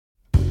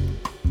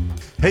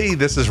Hey,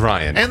 this is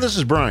Ryan. And this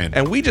is Brian.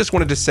 And we just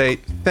wanted to say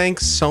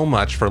thanks so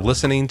much for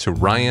listening to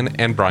Ryan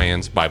and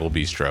Brian's Bible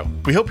Bistro.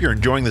 We hope you're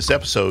enjoying this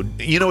episode.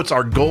 You know, it's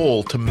our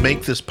goal to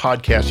make this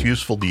podcast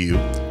useful to you.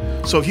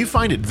 So if you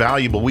find it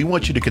valuable, we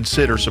want you to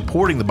consider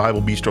supporting the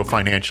Bible Bistro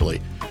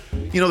financially.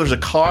 You know, there's a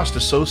cost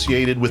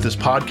associated with this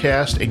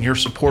podcast, and your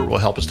support will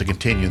help us to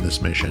continue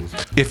this mission.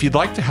 If you'd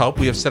like to help,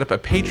 we have set up a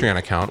Patreon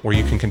account where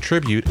you can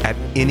contribute at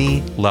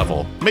any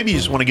level. Maybe you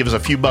just want to give us a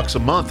few bucks a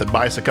month and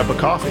buy us a cup of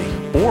coffee.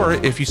 Or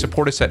if you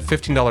support us at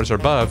 $15 or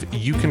above,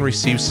 you can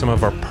receive some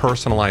of our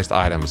personalized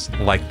items,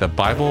 like the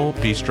Bible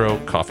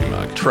Bistro coffee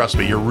mug. Trust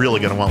me, you're really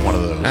going to want one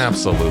of those.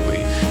 Absolutely.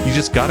 You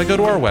just got to go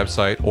to our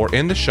website or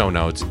in the show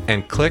notes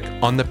and click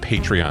on the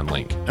Patreon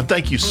link. And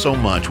thank you so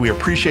much. We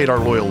appreciate our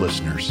loyal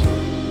listeners.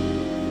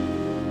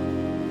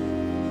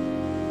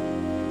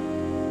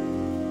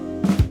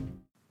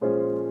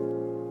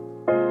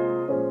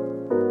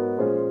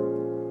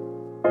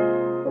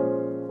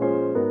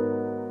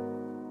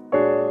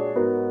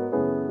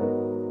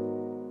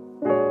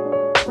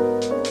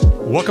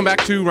 Welcome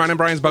back to Ryan and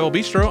Brian's Bible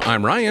Bistro.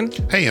 I'm Ryan.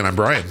 Hey, and I'm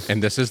Brian.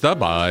 And this is the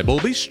Bible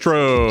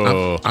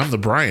Bistro. I'm the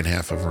Brian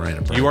half of Ryan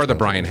and Brian. You are the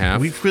Brian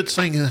half. We quit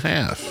saying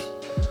half.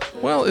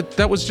 Well,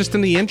 that was just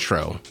in the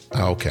intro.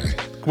 Oh, okay.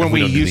 When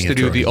we used to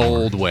do the anymore.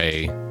 old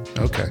way.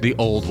 Okay. The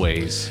old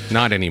ways.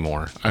 Not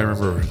anymore. I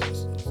remember.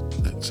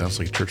 That sounds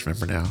like a church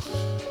member now.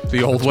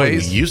 The old That's when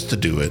ways? we used to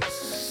do it.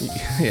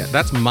 Yeah,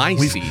 that's my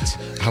seat.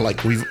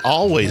 We've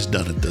always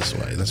done it this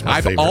way. That's my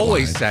I've favorite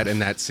always line. sat in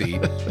that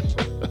seat.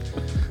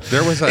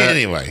 There was a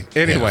Anyway,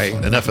 yeah,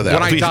 enough of that.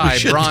 When I We die,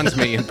 should- bronze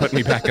me and put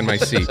me back in my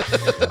seat.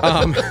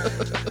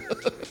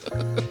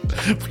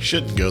 We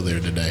shouldn't go there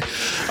today.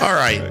 All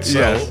right. So,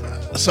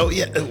 Yes. so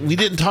yeah, we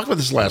didn't talk about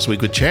this last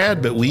week with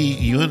Chad, but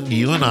you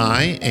and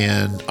I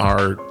and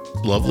our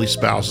lovely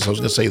spouses. I was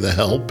going to say the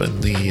help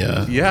and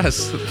the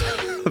Yes,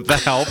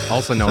 the help,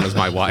 also known as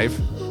my wife,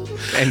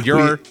 and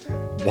your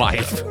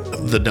wife.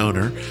 the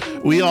donor.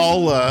 We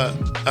all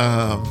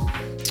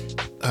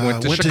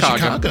Went to to Chicago.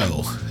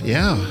 Chicago.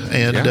 Yeah,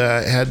 and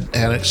had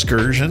an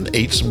excursion.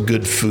 Ate some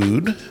good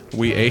food.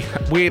 We ate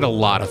a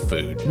lot of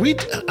food.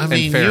 I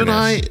mean, you and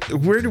I.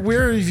 fairness.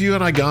 Where have you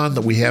and I gone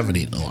that we haven't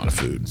eaten a lot of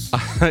food?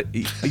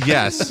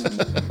 Yes,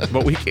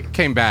 but we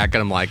came back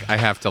and I'm like, I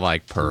have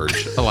to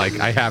purge.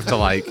 I have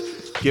to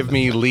give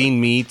me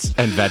lean meats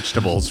and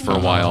vegetables for a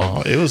while.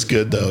 Oh, it was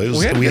good though.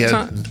 We had a we good had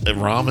time.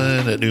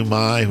 ramen at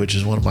Umai, which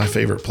is one of my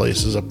favorite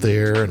places up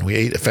there, and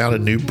we found a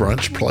new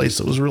brunch place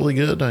that was really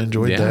good. I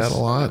enjoyed that a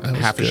lot. That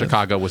was Half of good.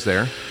 Chicago was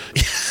there.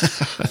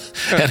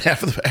 And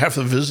half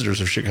the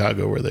visitors of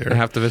Chicago were there.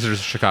 Half the visitors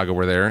of Chicago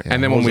were there.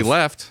 And then when we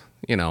left,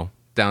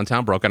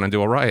 downtown broke out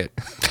into a riot.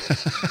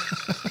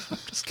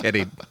 Just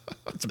kidding.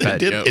 It's a bad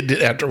joke. It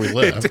did after we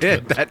left. It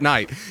did that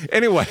night.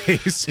 Anyway,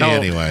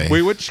 Anyway.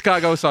 we went to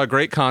Chicago, saw a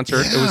great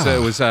concert. Yeah. It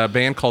was a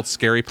band called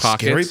Scary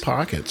Pockets. Scary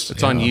Pockets.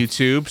 It's on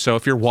YouTube. So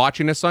if you're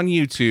watching us on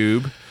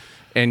YouTube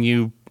and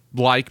you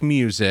like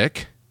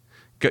music,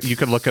 you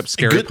could look up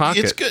Scary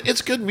Pockets.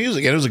 It's good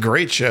music, and it was a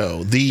great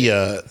show.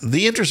 The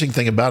interesting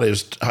thing about it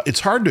is it's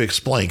hard to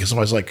explain because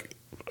somebody's like,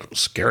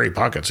 Scary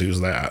Pockets, who's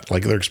that?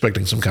 Like they're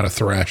expecting some kind of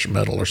thrash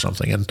metal or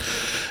something, and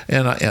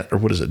or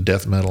what is it,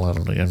 death metal? I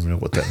don't know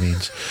what that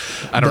means.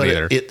 I don't But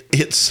either.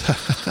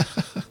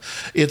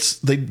 It's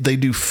they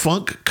do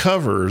funk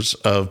covers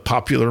of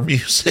popular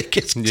music.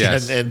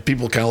 Yes. and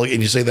people kind of look,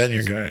 and you say that, and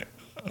you're going,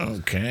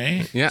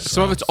 okay, Yeah,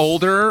 some of it's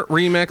older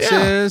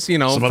remixes,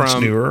 Some of it's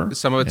newer.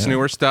 Some of it's Yeah.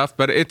 newer stuff,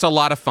 but it's a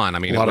lot of fun. I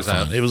mean, A lot it was of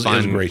fun. a It was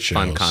a great show,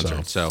 fun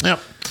concert. So, Yep.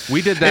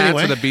 we did that.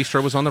 Anyway. So the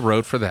bistro was on the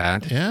road for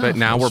that. Yeah, but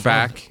now it we're was fun.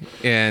 back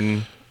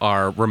in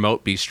our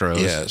remote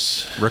bistros.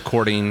 Yes.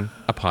 recording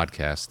a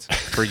podcast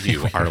for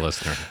you, our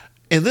listener.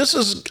 And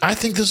I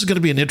think this is going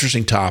to be an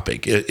interesting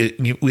topic. It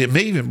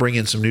may even bring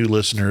in some new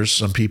listeners,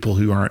 some people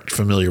who aren't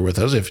familiar with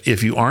us.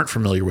 If you aren't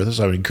familiar with us,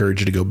 I would encourage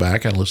you to go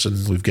back and listen.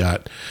 We've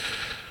got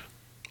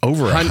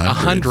over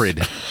 100,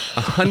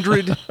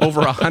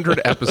 Over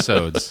 100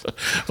 episodes.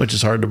 which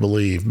is hard to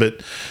believe.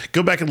 But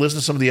go back and listen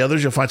to some of the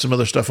others. You'll find some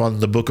other stuff on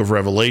the book of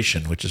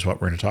Revelation, which is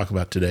what we're going to talk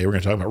about today. We're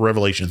going to talk about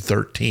Revelation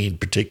 13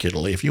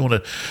 particularly. If you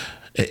want to,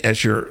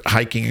 as you're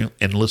hiking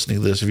and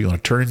listening to this, if you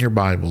want to turn in your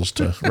Bibles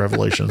to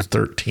Revelation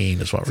 13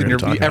 is what we're going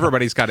to talk about.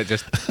 Everybody's got it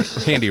just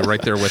handy right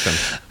there with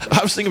them.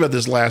 I was thinking about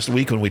this last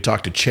week when we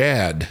talked to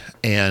Chad,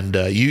 and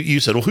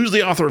you said, well, who's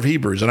the author of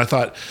Hebrews? And I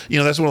thought,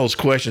 that's one of those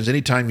questions.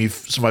 Anytime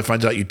somebody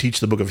finds out you teach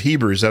the book of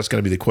Hebrews, that's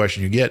going to be the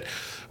question you get.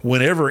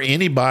 Whenever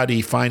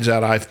anybody finds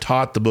out I've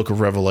taught the book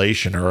of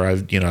Revelation or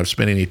I've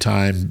spent any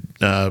time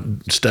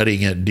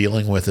studying it,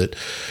 dealing with it,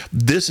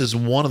 this is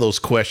one of those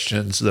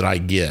questions that I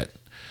get.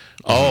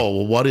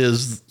 Oh, well, what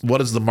is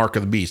the mark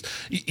of the beast?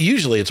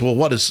 Usually it's, well,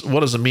 what is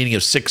the meaning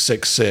of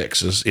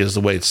 666 is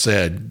the way it's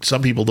said.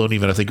 Some people don't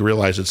even, I think,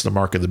 realize it's the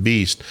mark of the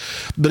beast.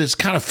 But it's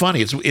kind of funny.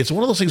 It's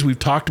one of those things we've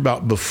talked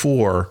about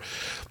before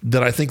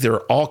that I think there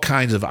are all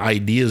kinds of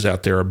ideas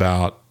out there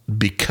about,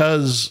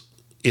 because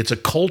it's a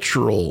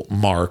cultural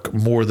mark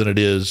more than it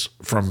is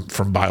from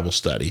Bible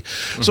study.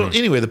 So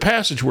anyway, the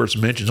passage where it's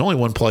mentioned is only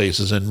one place,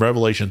 is in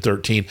Revelation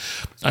 13.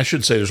 I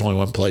should say there's only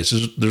one place.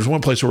 There's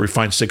one place where we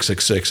find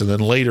 666, and then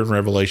later in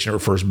Revelation it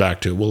refers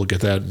back to it. We'll look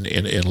at that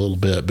in a little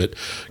bit. But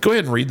go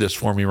ahead and read this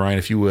for me, Ryan,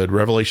 if you would.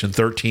 Revelation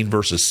 13,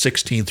 verses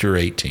 16 through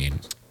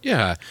 18.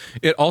 Yeah.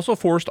 It also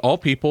forced all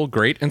people,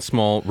 great and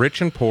small,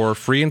 rich and poor,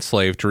 free and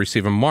slave, to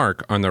receive a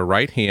mark on their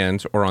right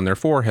hands or on their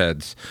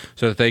foreheads,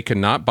 so that they could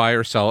not buy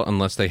or sell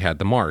unless they had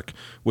the mark,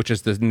 which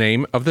is the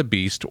name of the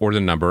beast or the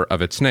number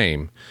of its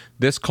name.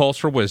 This calls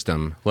for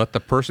wisdom. Let the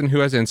person who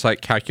has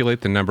insight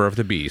calculate the number of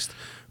the beast,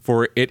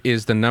 for it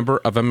is the number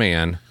of a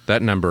man.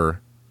 That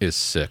number is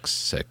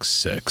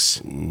 666.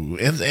 And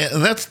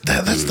that's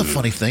the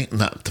funny thing,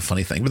 not the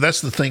funny thing, but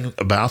that's the thing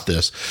about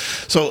this.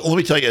 So let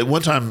me tell you,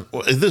 one time,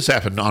 this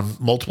happened on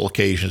multiple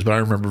occasions, but I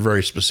remember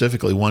very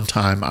specifically one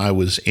time I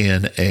was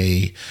in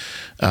a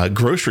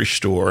grocery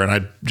store and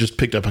I just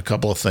picked up a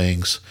couple of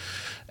things,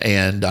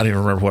 and I don't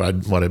even remember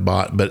what I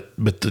bought, but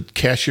the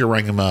cashier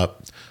rang him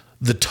up.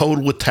 The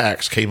total with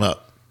tax came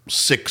up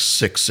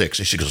 666,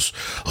 and she goes,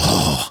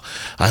 "Oh,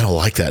 I don't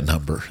like that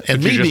number."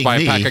 And Did you just buy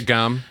a pack of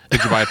gum?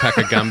 Did you buy a pack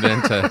of gum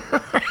then to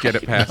get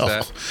it past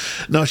that?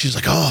 No, she's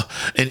like, "Oh,"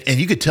 and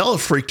you could tell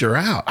it freaked her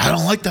out. "I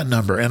don't like that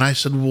number." And I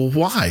said, "Well,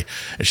 why?"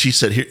 And she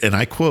said, here, and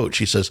I quote,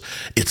 she says,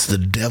 "It's the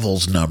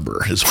devil's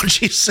number," is what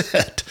she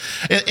said.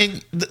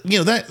 And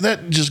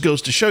that just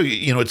goes to show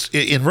you, it's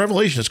in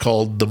Revelation, it's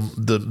called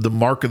the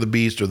mark of the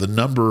beast, or the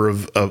number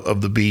of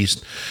the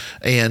beast.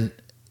 And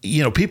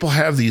people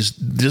have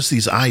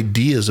these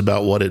ideas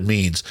about what it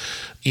means.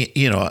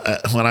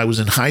 When I was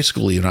in high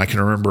school, I can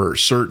remember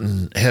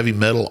certain heavy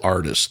metal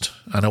artists.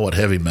 I know what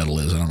heavy metal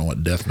is. I don't know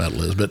what death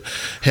metal is, but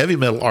heavy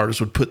metal artists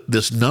would put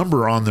this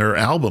number on their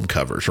album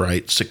covers,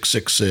 right?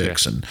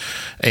 666, yeah.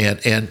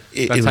 and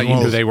that's how you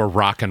knew they were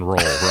rock and roll,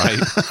 right?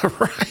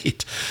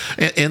 Right.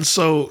 And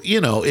so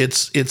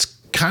it's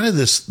kind of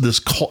this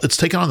it's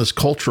taken on this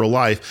cultural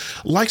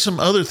life, like some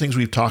other things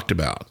we've talked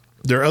about.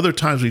 There are other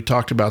times we've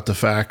talked about the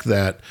fact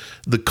that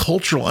the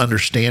cultural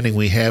understanding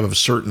we have of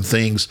certain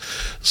things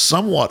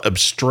somewhat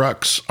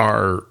obstructs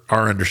our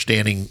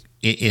understanding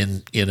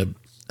in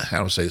a,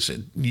 how to say this,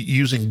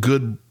 using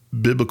good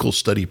biblical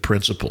study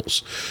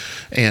principles.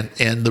 And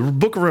the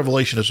book of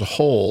Revelation as a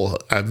whole,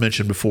 I've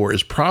mentioned before,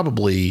 is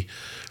probably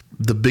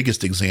the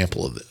biggest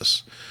example of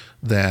this.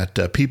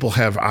 That people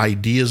have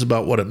ideas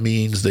about what it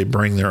means. They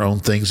bring their own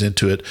things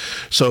into it.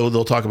 So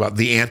they'll talk about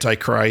the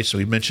Antichrist.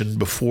 We mentioned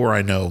before,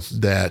 I know,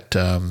 that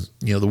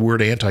the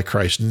word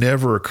Antichrist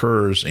never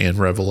occurs in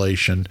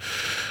Revelation.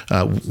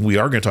 We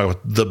are going to talk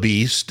about the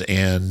beast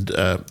and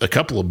a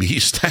couple of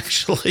beasts,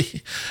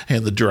 actually,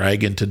 and the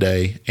dragon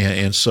today.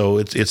 And so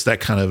it's that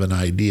kind of an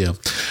idea.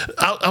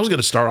 I was going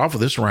to start off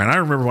with this, Ryan. I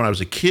remember when I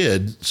was a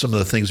kid, some of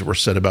the things that were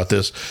said about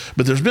this,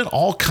 but there's been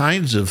all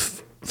kinds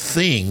of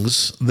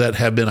things that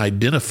have been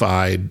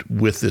identified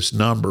with this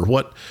number.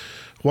 What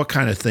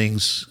kind of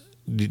things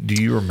do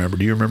you remember?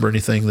 Do you remember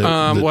anything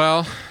that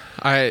well,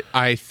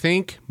 I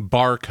think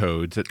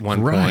barcodes at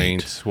one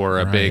point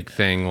were a big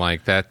thing,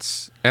 like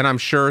that's, and I'm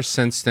sure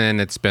since then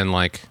it's been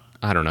like,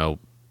 I don't know,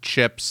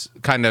 chips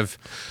kind of,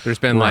 there's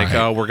been like,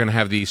 oh, we're going to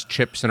have these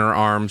chips in our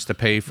arms to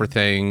pay for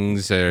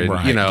things, or,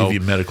 give you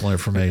medical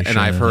information. And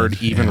I've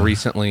heard even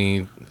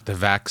recently the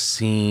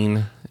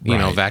vaccine,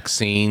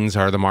 vaccines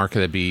are the mark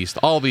of the beast.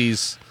 All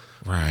these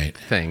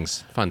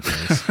things, fun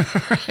things.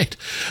 Right.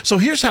 So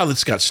here's how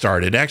this got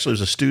started. Actually, it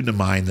was a student of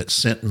mine that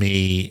sent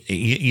me,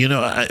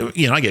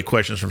 I get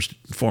questions from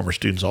former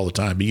students all the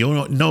time, but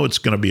you know it's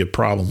going to be a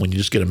problem when you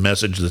just get a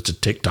message that's a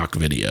TikTok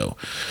video.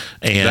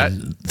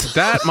 And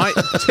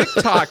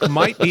TikTok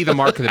might be the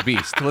mark of the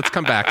beast. Let's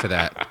come back to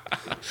that.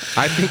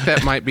 I think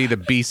that might be the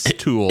beast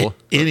tool.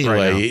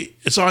 Anyway,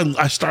 so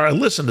I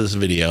listened to this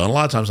video, and a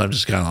lot of times I'm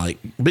just kind of like,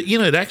 but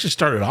it actually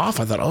started off,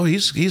 I thought, oh,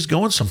 he's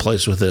going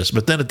someplace with this.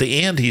 But then at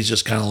the end, he's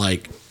just kind of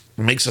like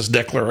makes this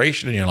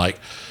declaration, and you're like,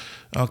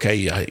 okay,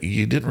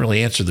 you didn't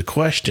really answer the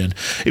question.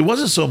 It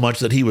wasn't so much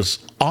that he was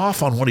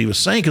off on what he was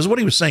saying, because what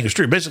he was saying is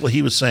true. Basically,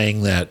 he was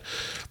saying that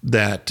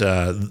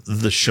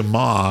the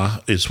Shema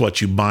is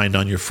what you bind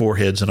on your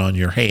foreheads and on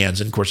your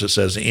hands. And of course, it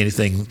says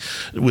anything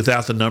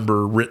without the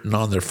number written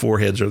on their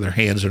foreheads or their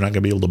hands, they're not going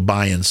to be able to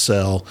buy and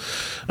sell.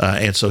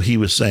 And so he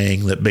was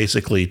saying that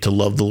basically to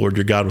love the Lord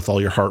your God with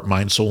all your heart,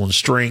 mind, soul, and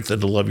strength, and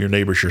to love your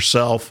neighbors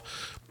yourself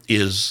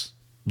is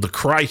the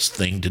Christ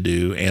thing to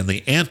do, and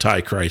the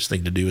Antichrist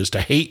thing to do is to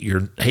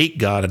hate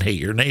God and hate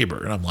your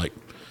neighbor. And I'm like,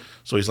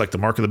 so he's like, the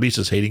mark of the beast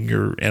is hating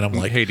and I'm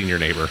like, hating your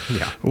neighbor.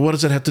 Yeah. What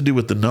does that have to do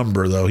with the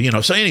number, though?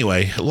 So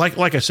anyway, like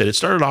I said, it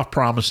started off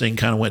promising,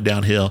 kind of went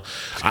downhill.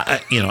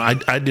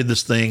 I did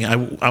this thing.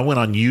 I went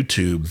on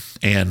YouTube,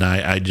 and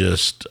I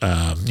just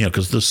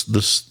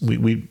because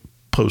we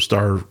post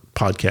our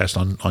podcast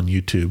on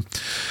YouTube,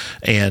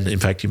 and in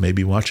fact you may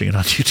be watching it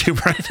on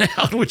YouTube right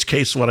now, in which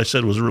case what I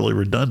said was really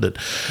redundant.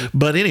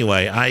 But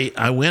anyway,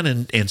 I went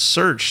and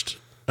searched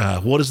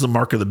what is the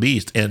mark of the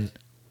beast, and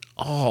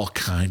all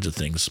kinds of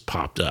things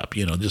popped up,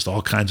 just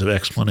all kinds of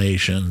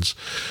explanations.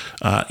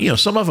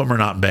 Some of them are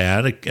not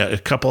bad. A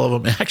couple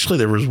of them, actually,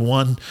 there was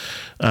one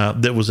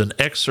that was an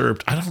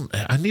excerpt.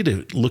 I need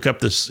to look up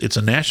this. It's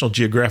a National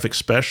Geographic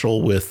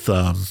special with,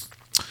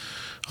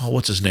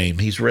 what's his name?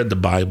 He's read the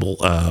Bible.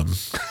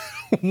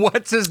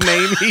 What's his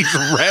name? He's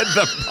read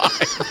the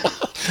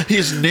Bible.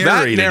 He's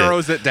narrated that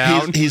narrows it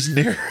down. He's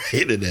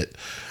narrated it.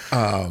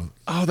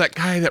 That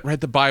guy that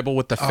read the Bible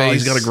with the face. Oh,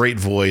 he's got a great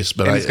voice,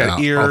 but he's got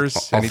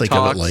ears. I'll think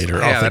of it later.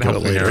 Yeah, I'll think of it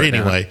later.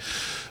 Anyway, down.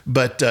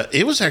 But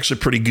it was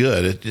actually pretty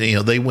good.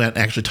 They went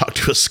actually talked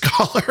to a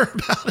scholar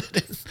about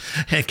it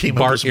and came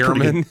up with some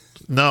pretty good.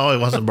 No, it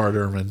wasn't Bart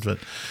Ehrman, but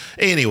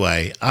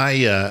anyway,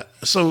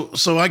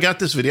 so I got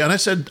this video and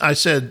I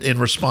said in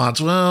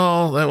response,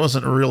 well, that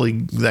wasn't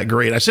really that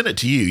great. I sent it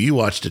to you. You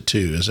watched it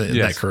too. Isn't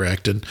that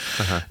correct?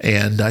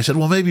 And I said,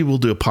 well, maybe we'll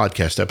do a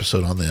podcast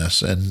episode on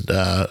this.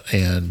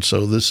 And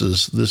so this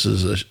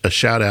is a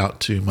shout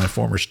out to my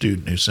former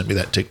student who sent me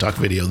that TikTok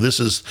video. I'm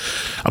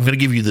going to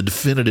give you the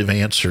definitive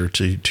answer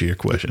to your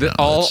question.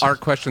 All our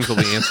questions will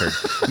be answered.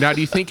 Now,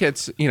 do you think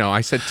it's, I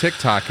said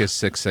TikTok is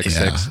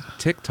 666. Yeah.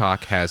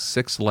 TikTok has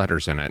 6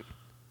 letters in it.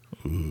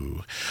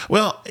 Ooh.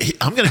 Well,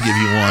 I'm going to give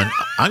you one.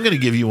 I'm going to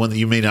give you one that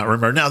you may not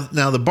remember.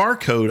 Now the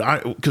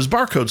barcode, because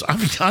barcodes,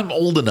 I'm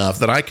old enough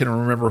that I can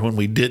remember when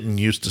we didn't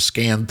used to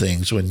scan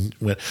things when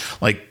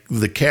like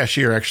the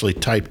cashier actually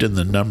typed in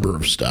the number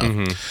of stuff.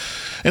 Mm-hmm.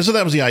 And so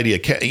that was the idea.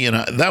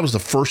 That was the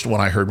first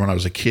one I heard when I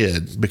was a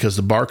kid because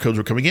the barcodes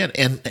were coming in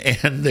and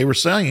they were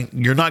saying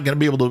you're not going to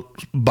be able to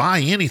buy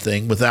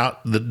anything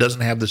that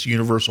doesn't have this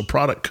universal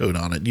product code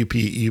on it,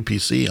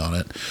 UPC on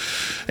it.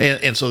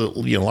 And so,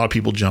 a lot of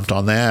people jumped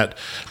on that.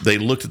 They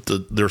looked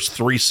at there's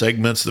 3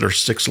 segments that are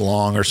 6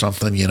 long or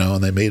something,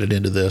 and they made it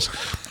into this.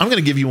 I'm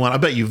going to give you one. I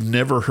bet you've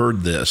never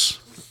heard this.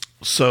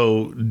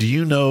 So do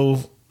you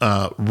know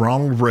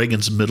Ronald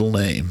Reagan's middle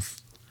name?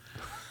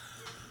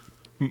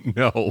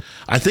 No.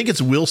 I think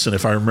it's Wilson,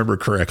 if I remember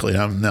correctly.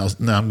 Now I'm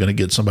going to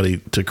get somebody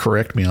to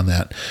correct me on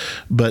that.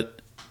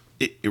 But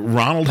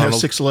Ronald has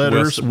 6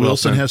 letters,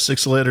 Wilson has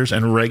 6 letters,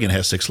 and Reagan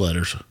has 6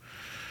 letters.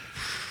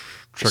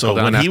 Trickle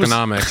down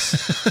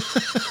economics.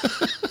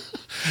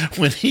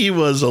 When he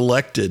was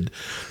elected,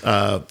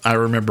 I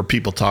remember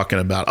people talking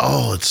about,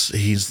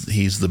 he's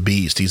the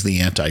beast, he's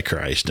the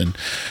Antichrist, and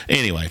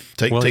anyway,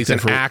 he's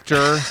an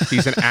actor.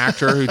 He's an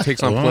actor who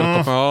takes on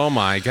political. Oh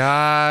my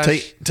gosh!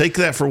 Take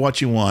that for what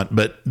you want,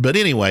 but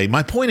anyway,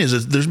 my point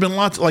is there's been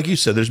lots, like you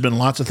said, there's been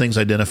lots of things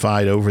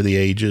identified over the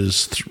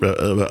ages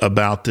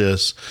about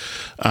this.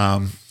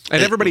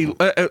 And everybody,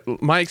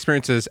 my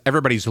experience is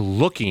everybody's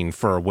looking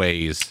for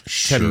ways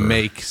to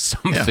make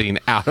something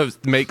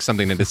make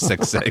something into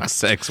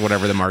 666,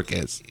 whatever the mark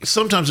is.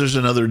 Sometimes there's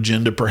another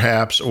agenda,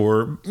 perhaps,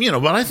 or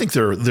but I think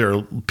there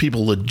are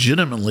people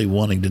legitimately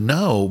wanting to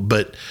know,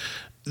 but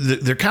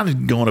they're kind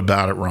of going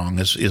about it wrong,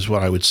 is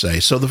what I would say.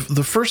 So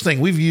the first thing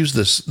we've used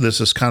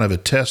this as kind of a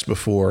test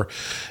before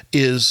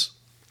is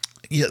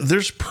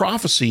there's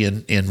prophecy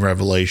in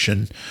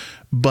Revelation,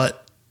 but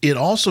it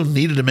also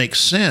needed to make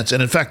sense.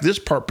 And in fact, this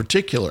part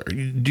particular,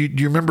 do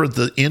you remember at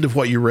the end of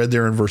what you read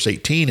there in verse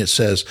 18? It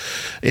says,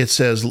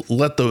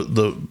 let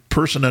the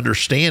person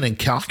understand and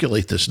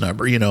calculate this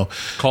number,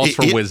 Calls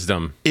for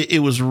wisdom.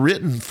 It was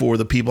written for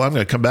the people. I'm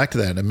going to come back to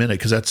that in a minute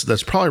because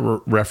that's probably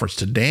a reference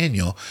to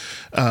Daniel.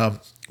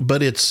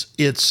 But it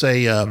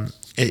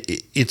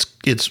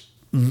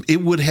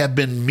would have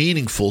been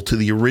meaningful to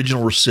the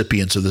original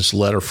recipients of this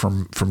letter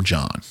from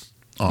John.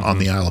 On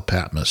the Isle of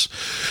Patmos.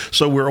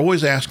 So we're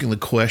always asking the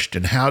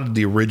question, how did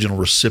the original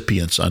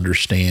recipients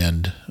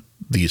understand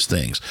these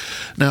things?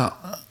 Now,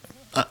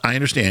 I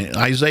understand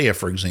Isaiah,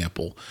 for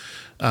example.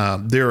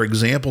 There are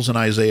examples in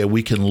Isaiah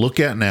we can look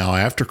at now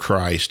after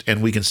Christ,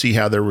 and we can see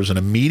how there was an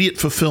immediate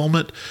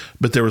fulfillment,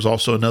 but there was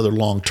also another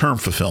long-term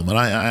fulfillment.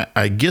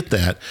 I get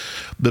that,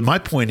 but my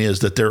point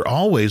is that there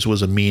always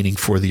was a meaning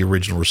for the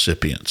original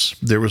recipients.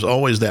 There was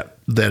always that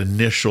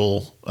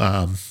initial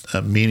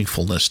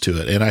meaningfulness to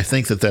it, and I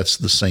think that's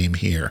the same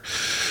here.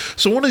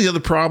 So one of the other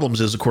problems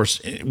is, of course,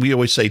 we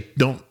always say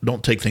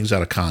don't take things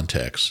out of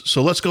context.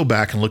 So let's go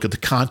back and look at the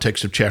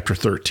context of chapter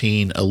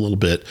 13 a little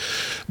bit.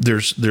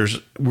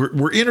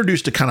 We're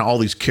introduced to kind of all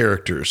these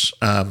characters.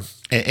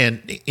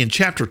 And in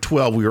chapter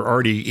 12, we were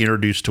already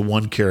introduced to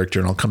one character,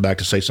 and I'll come back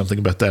to say something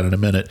about that in a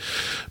minute.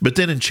 But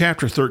then in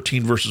chapter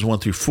 13, verses 1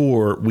 through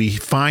 4, we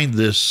find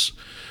this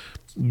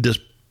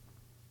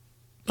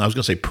I was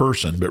going to say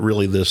person, but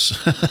really this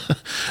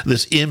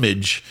this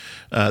image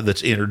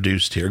that's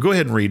introduced here. Go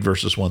ahead and read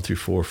verses 1 through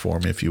 4 for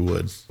me, if you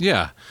would.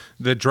 Yeah.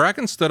 The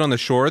dragon stood on the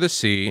shore of the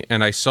sea,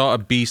 and I saw a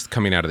beast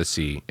coming out of the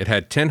sea. It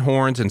had 10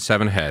 horns and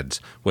 7 heads,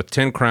 with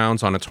 10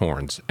 crowns on its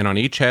horns, and on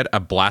each head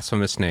a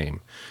blasphemous name.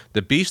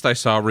 The beast I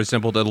saw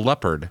resembled a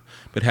leopard,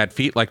 but had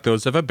feet like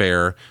those of a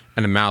bear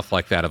and a mouth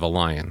like that of a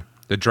lion.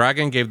 The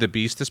dragon gave the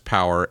beast his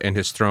power and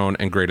his throne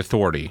and great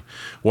authority.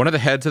 One of the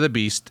heads of the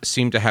beast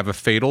seemed to have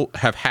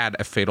had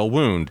a fatal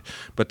wound,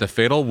 but the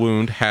fatal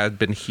wound had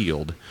been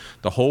healed.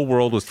 The whole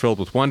world was filled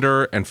with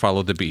wonder and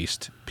followed the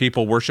beast.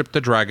 People worshipped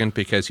the dragon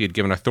because he had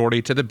given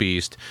authority to the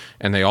beast,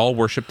 and they all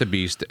worshipped the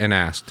beast and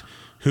asked,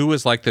 "Who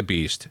is like the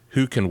beast?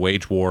 Who can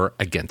wage war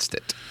against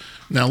it?"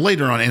 Now,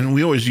 later on, and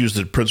we always use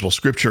the principle,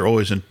 Scripture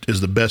always is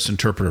the best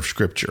interpreter of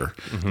Scripture.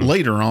 Mm-hmm.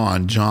 Later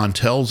on, John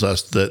tells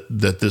us that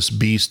this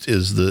beast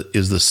is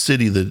the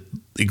city that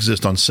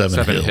exists on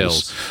seven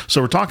hills. So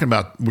we're talking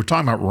about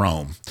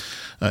Rome.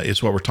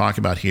 Is what we're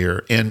talking about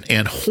here.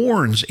 And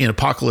horns in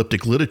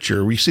apocalyptic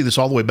literature, we see this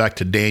all the way back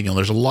to Daniel.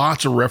 There's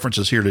lots of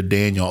references here to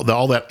Daniel.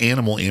 All that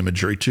animal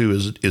imagery too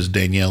is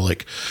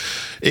Danielic.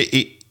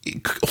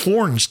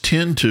 Horns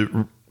tend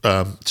to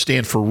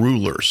stand for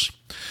rulers.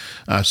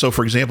 So,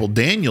 for example,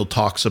 Daniel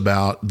talks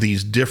about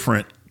these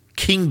different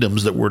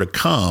kingdoms that were to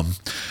come.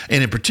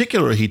 And in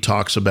particular, he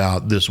talks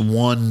about this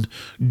one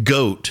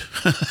goat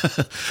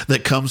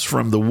that comes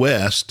from the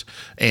west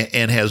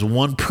and has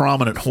one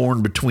prominent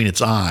horn between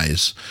its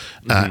eyes.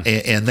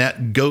 Mm-hmm. And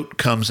that goat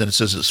comes and it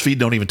says its feet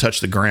don't even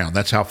touch the ground.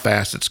 That's how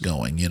fast it's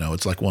going. You know,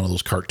 it's like one of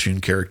those cartoon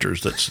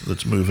characters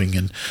that's moving.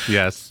 And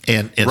yes,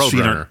 and its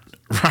feet aren't.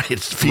 Right,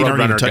 its feet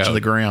aren't even touching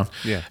the ground.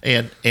 Yeah,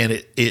 and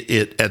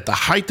it at the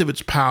height of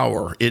its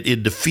power,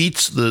 it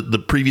defeats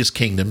the previous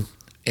kingdom.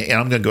 And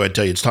I'm going to go ahead and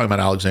tell you, it's talking about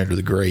Alexander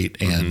the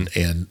Great, and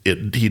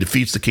he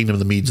defeats the kingdom of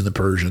the Medes and the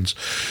Persians.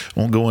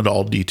 Won't go into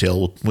all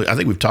detail. I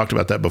think we've talked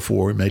about that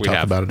before. We may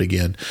talk about it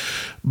again,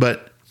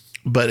 but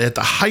at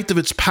the height of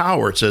its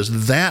power, it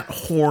says that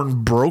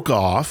horn broke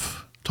off.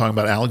 Talking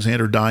about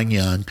Alexander dying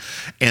young,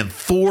 and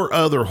 4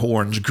 other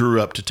horns grew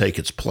up to take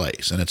its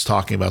place. And it's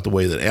talking about the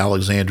way that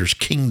Alexander's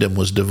kingdom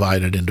was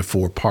divided into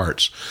 4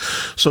 parts.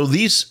 So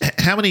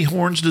how many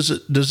horns does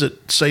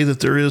it say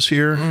that there is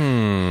here?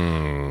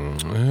 10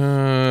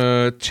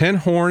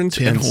 horns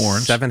 10 and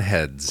horns, 7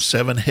 heads.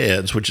 7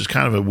 heads, which is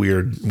kind of a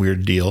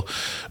weird deal.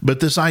 But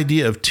this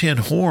idea of 10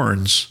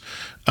 horns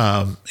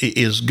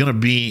is going to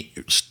be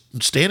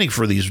standing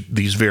for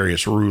these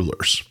various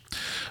rulers.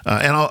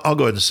 And I'll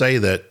go ahead and say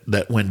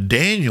that when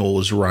Daniel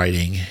was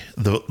writing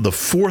the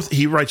fourth,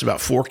 he writes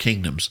about 4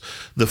 kingdoms.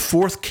 The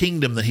 4th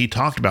kingdom that he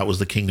talked about was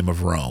the kingdom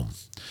of Rome.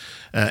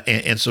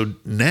 And so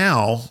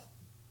now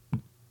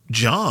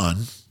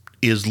John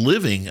is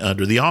living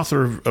under, the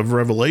author of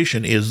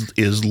Revelation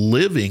is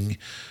living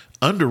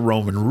under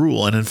Roman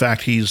rule, and in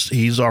fact,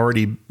 he's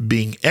already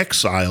being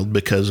exiled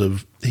because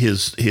of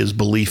his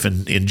belief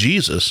in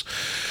Jesus,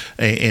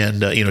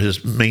 and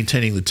his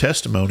maintaining the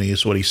testimony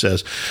is what he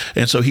says,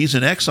 and so he's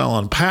in exile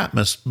on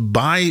Patmos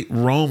by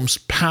Rome's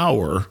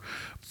power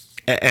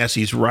as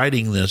he's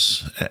writing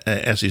this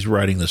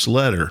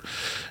letter.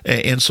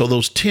 And so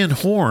those 10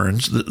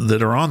 horns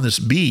that are on this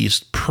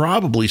beast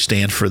probably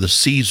stand for the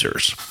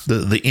Caesars,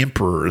 the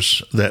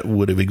emperors that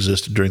would have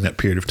existed during that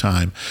period of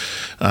time.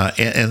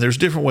 And there's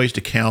different ways to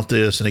count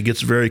this, and it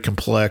gets very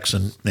complex,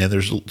 and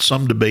there's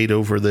some debate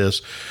over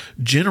this.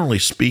 Generally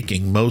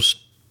speaking, most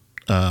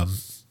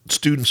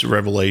students of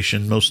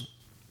Revelation, most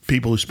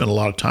people who spend a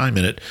lot of time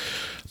in it,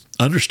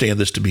 understand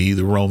this to be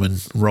the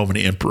Roman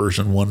emperors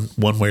in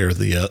one way or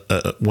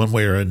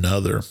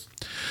another.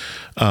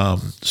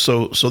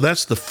 So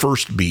that's the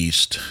first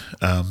beast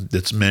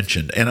that's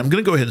mentioned, and I'm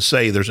going to go ahead and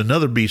say there's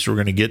another beast we're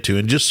going to get to,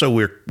 and just so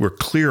we're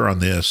clear on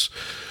this,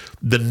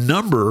 the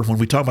number, when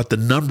we talk about the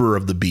number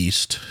of the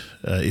beast,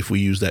 if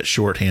we use that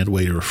shorthand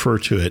way to refer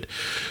to it,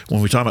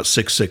 when we talk about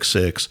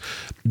 666,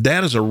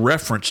 that is a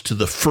reference to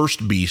the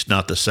first beast,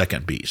 not the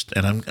second beast.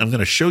 And I'm going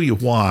to show you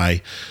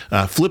why.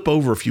 Flip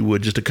over, if you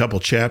would, just a couple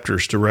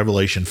chapters to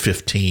Revelation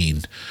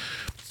 15,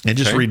 and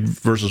just read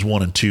verses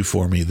 1 and 2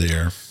 for me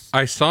there.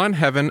 I saw in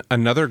heaven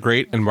another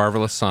great and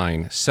marvelous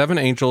sign, 7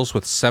 angels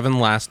with 7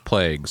 last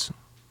plagues.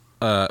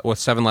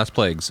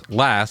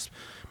 Last,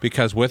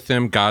 because with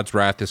them God's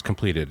wrath is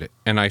completed.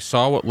 And I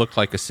saw what looked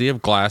like a sea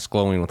of glass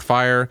glowing with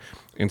fire,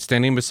 and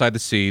standing beside the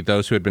sea,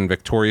 those who had been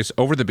victorious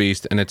over the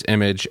beast and its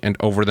image and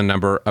over the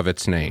number of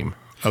its name.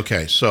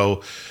 Okay,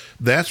 so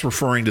that's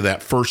referring to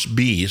that first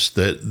beast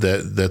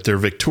that they're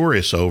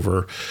victorious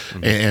over.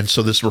 Mm-hmm. And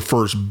so this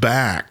refers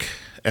back,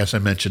 as I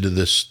mentioned, to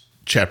this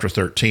chapter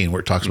 13,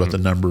 where it talks about the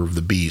number of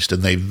the beast.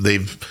 And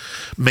they've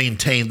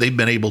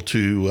been able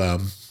to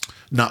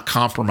not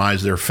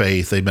compromise their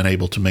faith. They've been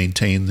able to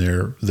maintain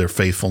their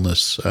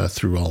faithfulness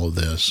through all of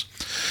this.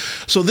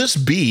 So this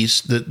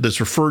beast that's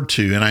referred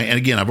to, and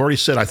again, I've already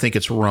said I think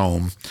it's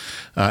Rome,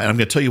 and I'm going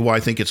to tell you why I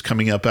think it's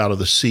coming up out of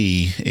the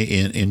sea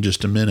in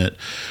just a minute.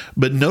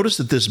 But notice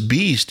that this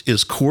beast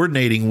is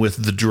coordinating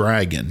with the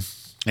dragon.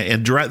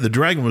 And the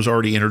dragon was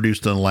already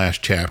introduced in the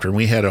last chapter, and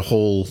we had a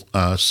whole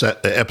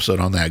episode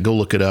on that. Go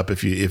look it up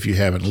if you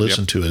haven't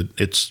listened to it.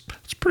 It's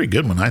a pretty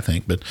good one, I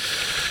think. But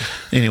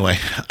anyway,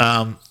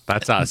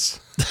 that's us.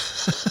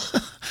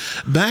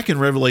 Back in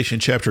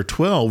Revelation chapter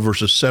 12,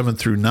 verses 7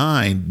 through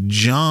 9,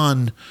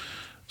 John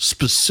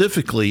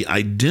specifically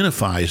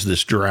identifies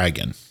this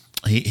dragon.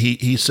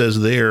 he says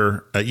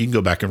there, you can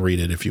go back and read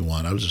it if you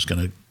want. I was just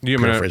going to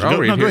paraphrase it. I'll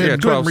read it. Go ahead, Yeah,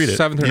 go ahead and read it.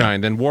 7 through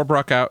 9. Then war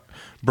broke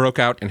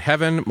out in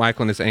heaven.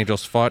 Michael and his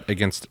angels fought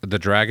against the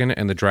dragon,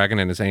 and the dragon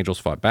and his angels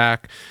fought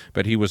back,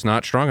 but he was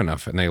not strong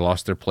enough, and they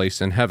lost their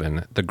place in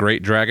heaven. The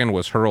great dragon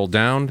was hurled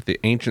down, the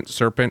ancient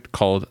serpent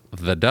called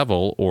the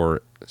devil,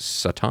 or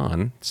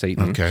Satan.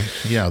 Okay.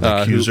 Yeah,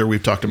 the accuser.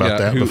 We've talked about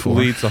that before. Who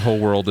leads the whole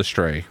world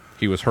astray.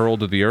 He was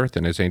hurled to the earth,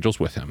 and his angels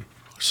with him.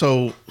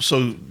 So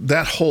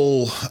that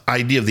whole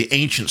idea of the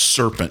ancient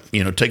serpent,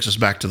 takes us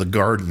back to the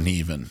garden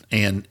even,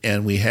 and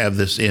we have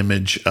this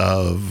image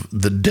of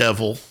the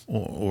devil,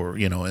 or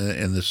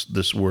and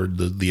this word,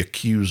 the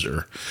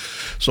accuser.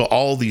 So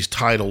all these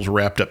titles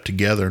wrapped up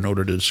together in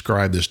order to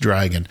describe this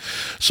dragon.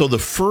 So the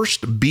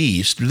first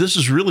beast, this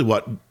is really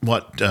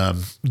what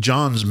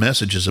John's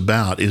message is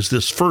about. Is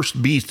this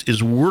first beast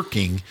is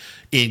working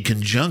in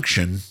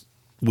conjunction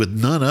with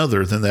none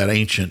other than that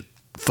ancient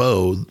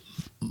foe,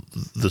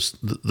 the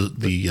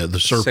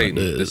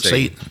serpent,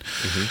 Satan.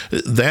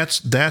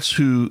 Mm-hmm. That's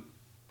who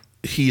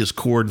he is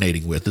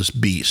coordinating with, this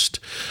beast.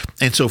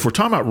 And so if we're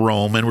talking about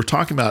Rome, and we're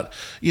talking about,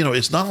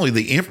 it's not only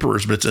the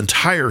emperors, but its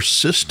entire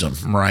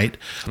system, right?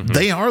 Mm-hmm.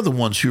 They are the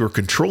ones who are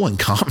controlling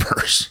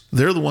commerce.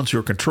 They're the ones who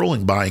are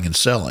controlling buying and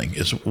selling,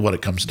 is what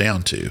it comes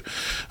down to.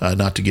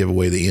 Not to give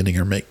away the ending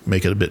or make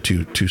it a bit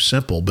too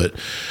simple, but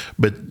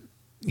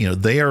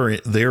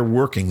they're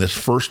working. This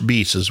first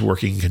beast is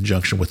working in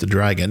conjunction with the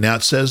dragon. Now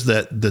it says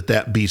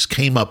that beast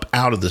came up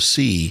out of the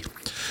sea,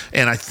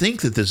 and I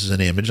think that this is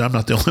an image. I'm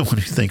not the only one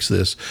who thinks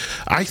this.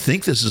 I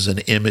think this is an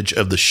image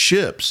of the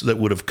ships that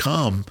would have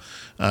come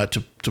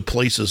to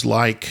places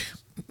like,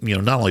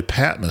 not only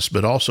Patmos,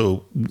 but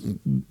also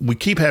we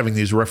keep having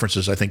these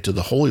references, I think, to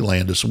the Holy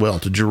Land as well,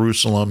 to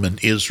Jerusalem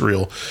and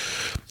Israel,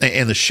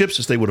 and the ships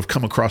as they would have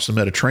come across the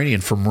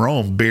Mediterranean from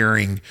Rome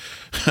bearing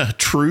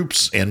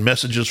troops and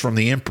messages from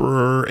the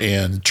emperor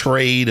and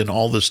trade and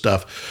all this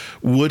stuff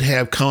would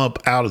have come up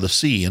out of the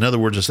sea. In other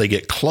words, as they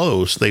get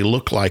close, they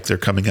look like they're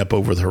coming up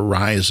over the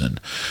horizon.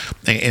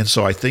 And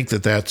so I think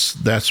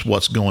that's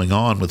what's going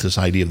on with this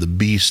idea of the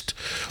beast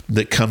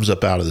that comes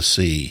up out of the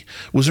sea.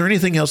 Was there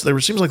anything else?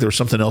 Seems like there was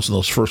something else in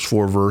those first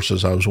 4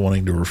 verses I was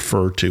wanting to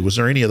refer to. Was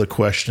there any other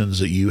questions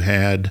that you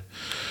had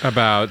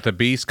about the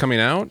beast coming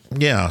out?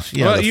 Yeah.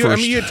 Well, you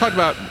had talked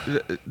about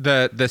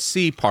the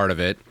sea part of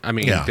it. I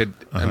mean,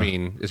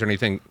 is there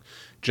anything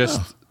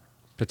just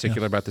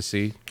particular about the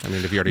sea? I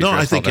mean, have you already? No,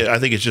 I think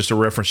it's just a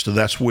reference to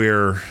that's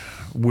where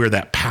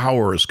that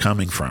power is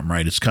coming from,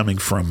 right? It's coming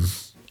from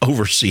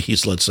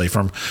overseas, let's say,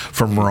 from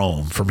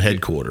Rome, from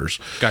headquarters.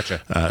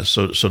 Gotcha.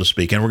 So to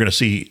speak. And we're going to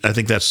see, I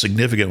think that's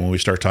significant when we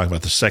start talking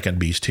about the second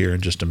beast here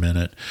in just a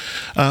minute.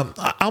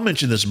 I'll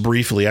mention this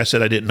briefly. I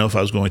said I didn't know if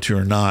I was going to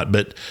or not,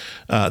 but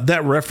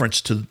that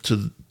reference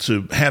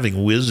to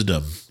having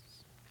wisdom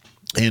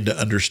and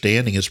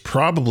understanding is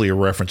probably a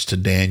reference to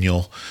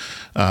Daniel.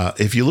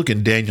 If you look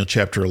in Daniel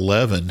chapter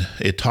 11,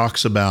 it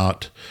talks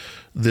about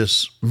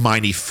this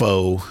mighty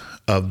foe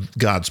of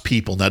God's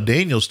people. Now,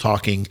 Daniel's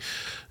talking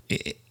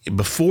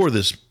before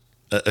this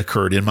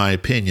occurred, in my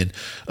opinion,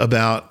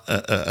 about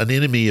an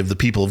enemy of the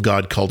people of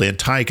God called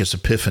Antiochus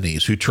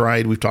Epiphanes,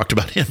 we've talked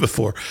about him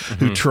before,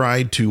 who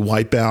tried to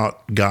wipe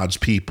out God's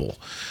people.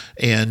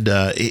 And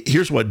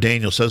here's what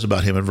Daniel says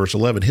about him in verse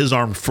 11. His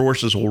armed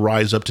forces will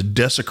rise up to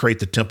desecrate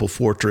the temple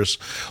fortress.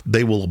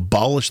 They will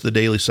abolish the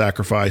daily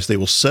sacrifice. They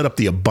will set up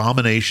the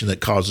abomination that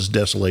causes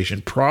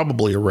desolation,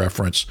 probably a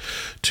reference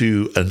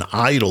to an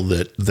idol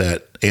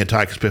that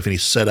Antiochus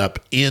Epiphanes set up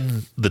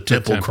in the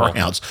temple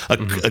grounds,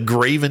 a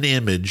graven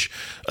image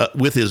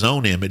with his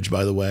own image,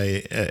 by the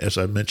way, as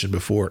I mentioned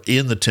before,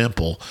 in the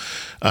temple,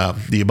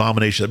 the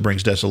abomination that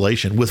brings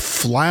desolation. With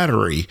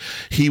flattery,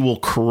 he will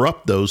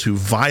corrupt those who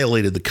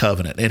violated the covenant.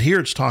 And here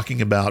it's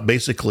talking about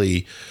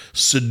basically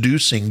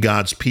seducing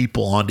God's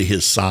people onto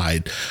his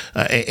side.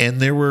 And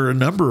there were a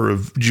number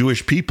of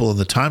Jewish people in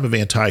the time of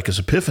Antiochus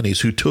Epiphanes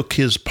who took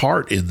his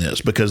part in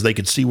this because they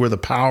could see where the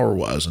power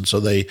was. And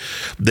so they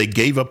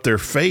gave up their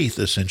faith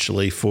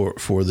essentially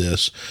for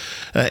this.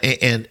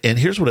 And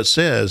here's what it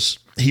says.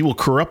 He will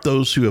corrupt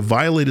those who have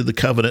violated the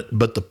covenant,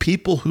 but the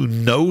people who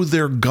know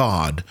their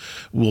God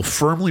will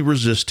firmly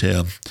resist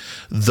him.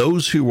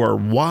 Those who are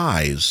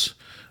wise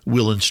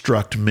will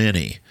instruct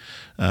many.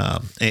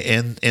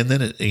 And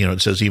then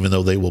it says, even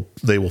though they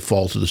will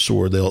fall to the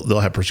sword, they'll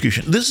have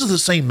persecution. This is the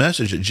same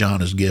message that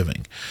John is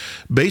giving.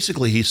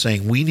 Basically, he's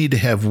saying we need to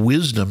have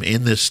wisdom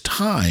in this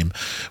time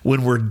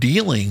when we're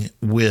dealing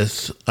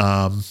with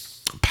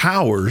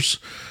powers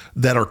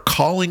that are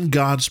calling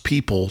God's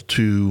people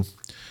to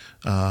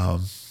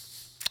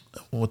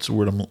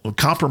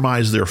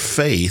compromise their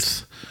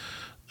faith,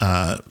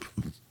 for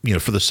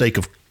the sake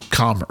of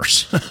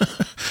commerce,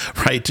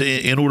 right?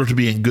 In order to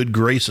be in good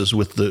graces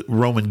with the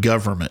Roman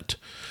government,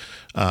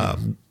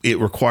 it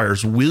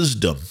requires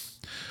wisdom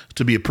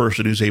to be a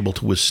person who's able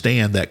to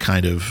withstand that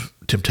kind of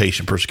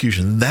temptation,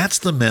 persecution. That's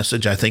the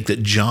message I think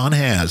that John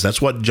has.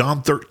 That's what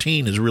John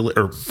 13 is really,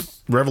 or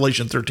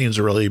Revelation 13 is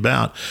really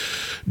about.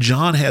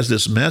 John has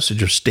this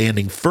message of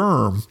standing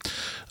firm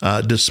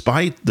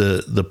despite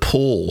the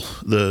pull,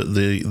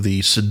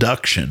 the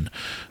seduction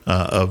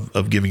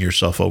of giving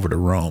yourself over to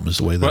Rome is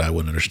the way that I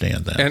would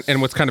understand that.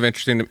 And what's kind of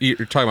interesting, you're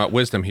talking about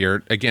wisdom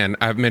here. Again,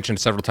 I've mentioned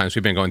several times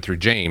we've been going through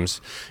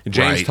James.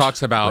 James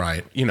talks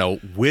about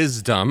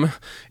wisdom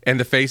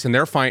and and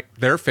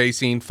they're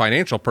facing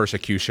financial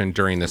persecution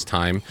during this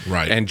time.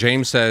 Right. And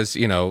James says,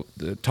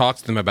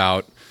 talks to them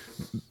about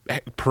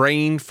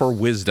praying for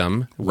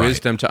wisdom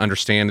to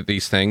understand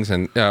these things.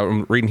 And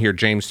I'm reading here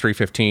James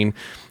 3:15.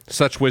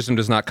 Such wisdom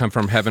does not come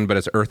from heaven, but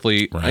is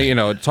earthly.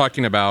 Right.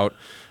 Talking about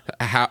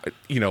how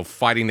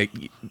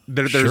fighting.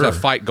 There's a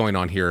fight going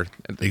on here.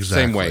 Exactly.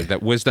 Same way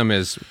that wisdom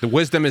is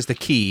the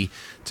key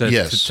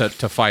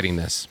to fighting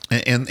this.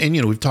 And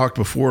we've talked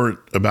before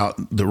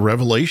about the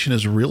Revelation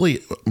is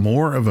really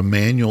more of a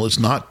manual. It's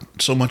not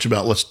so much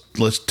about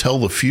let's tell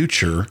the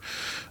future.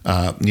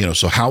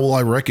 So how will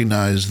I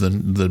recognize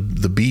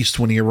the beast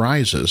when he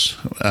arises?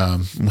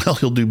 Well,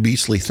 he'll do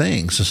beastly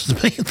things. This is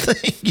the main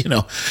thing,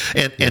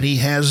 and he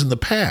has in the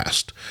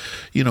past.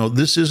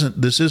 This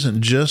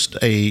isn't just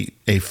a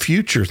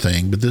future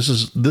thing, but this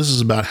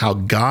is about how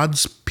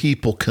God's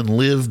people can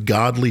live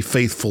godly,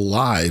 faithful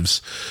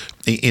lives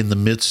in the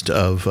midst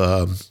of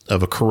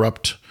a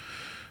corrupt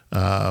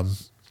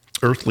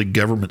earthly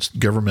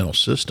governmental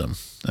system,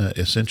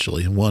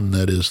 essentially, one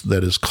that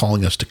is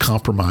calling us to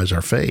compromise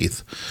our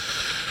faith.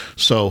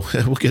 So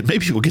we'll get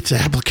to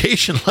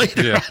application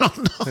later. Yeah. I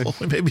don't know.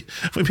 We may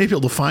be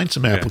able to find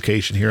some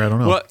application here. I don't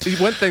know. Well,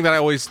 one thing that I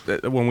always,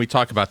 when we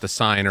talk about the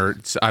sign, or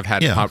I've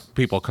had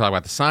people talk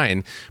about the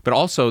sign, but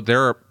also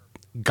there are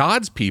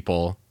God's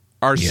people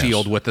are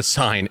sealed with the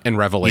sign in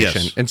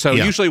Revelation. Yes. And so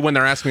usually when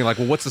they're asking me like,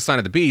 well, what's the sign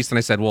of the beast? And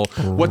I said, well,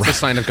 what's the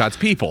sign of God's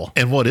people?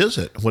 And what is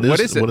it? What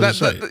is it? What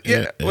does it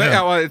say?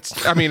 Well,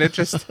 it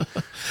just...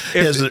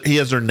 he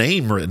has their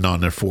name written on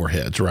their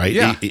foreheads, right?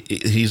 Yeah.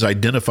 He's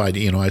identified,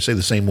 I say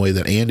the same way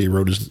that Andy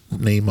wrote his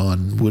name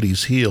on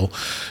Woody's heel.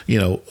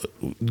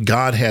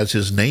 God has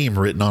his name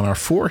written on our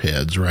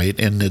foreheads, right?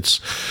 And it's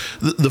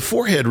the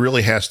forehead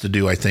really has to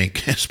do, I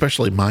think,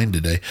 especially mine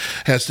today,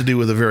 has to do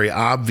with a very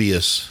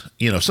obvious,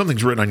 if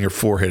something's written on your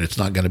forehead, it's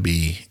not going to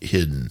be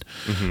hidden.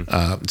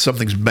 Mm-hmm.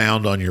 Something's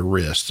bound on your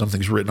wrist.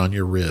 Something's written on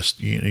your wrist.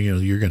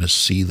 You're going to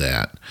see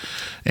that,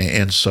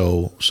 and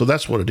so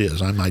that's what it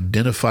is. I'm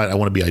identified. I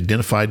want to be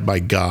identified by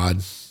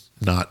God,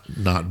 not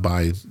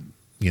by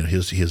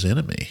his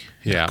enemy.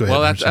 Yeah.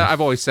 Well,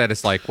 I've always said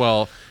it's like,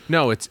 well,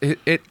 no, it's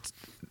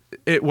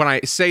when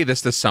I say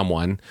this to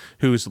someone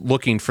who's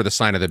looking for the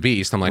sign of the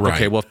beast, I'm like,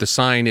 okay, well, if the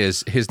sign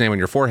is his name on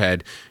your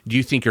forehead, do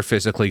you think you're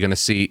physically going to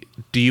see,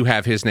 do you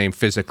have his name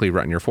physically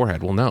written on your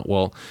forehead? Well, no.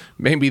 Well,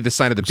 maybe the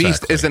sign of the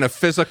beast isn't a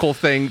physical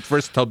thing for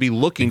us to be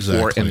looking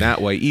for in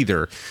that way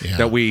either. Yeah.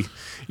 That we,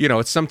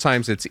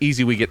 sometimes it's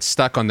easy, we get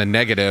stuck on the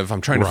negative.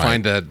 I'm trying to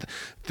find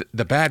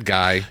the bad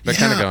guy, but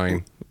kind of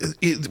going...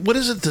 What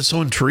is it that's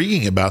so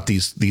intriguing about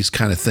these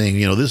kind of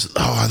things? This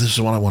is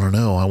what I want to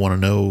know. I want to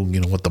know,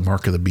 what the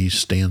mark of the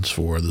beast stands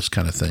for. This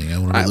kind of thing. I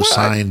want to know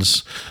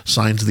the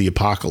signs of the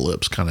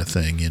apocalypse kind of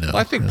thing. Well,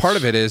 I think part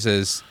of it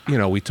is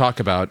we talk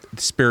about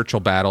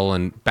spiritual battle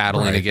and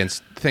battling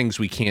against things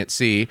we can't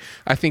see.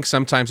 I think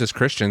sometimes as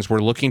Christians we're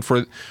looking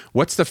for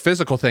what's the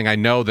physical thing I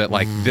know that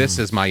this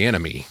is my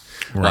enemy.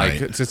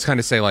 Right. Like it's kind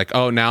of say like,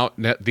 oh, now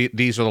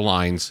these are the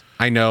lines.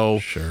 I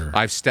know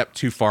I've stepped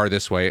too far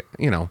this way.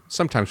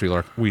 Sometimes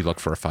we look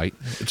for a fight.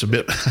 It's a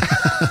bit,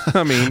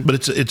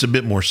 but it's a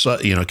bit more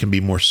subtle. It can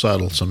be more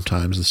subtle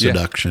sometimes. The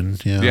seduction,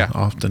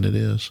 often it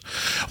is.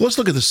 Well, let's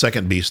look at the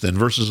second beast then,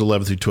 verses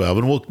 11 through 12,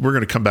 and we're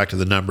going to come back to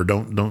the number.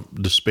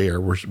 Don't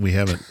despair. We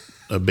haven't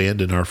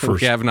abandoned our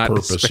first. We have not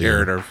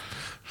despaired.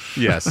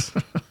 Yes.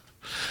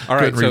 All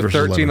right. So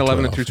 13,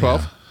 11 through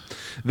 12. Yeah.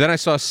 Then I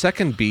saw a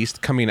second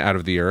beast coming out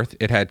of the earth.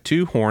 It had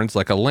two horns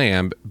like a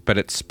lamb, but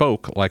it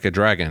spoke like a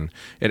dragon.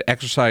 It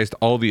exercised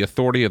all the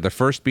authority of the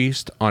first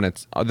beast on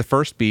its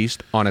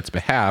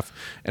behalf,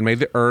 and made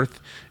the earth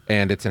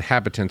and its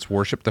inhabitants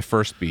worship the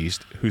first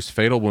beast, whose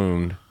fatal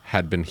wound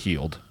had been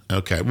healed.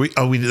 Okay,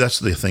 that's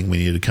the thing we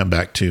need to come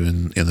back to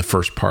in the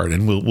first part,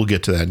 and we'll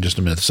get to that in just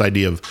a minute. This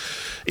idea of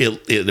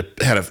it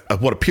had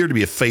what appeared to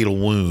be a fatal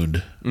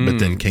wound, but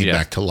then came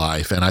back to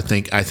life, and I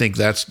think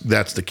that's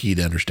the key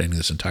to understanding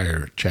this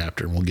entire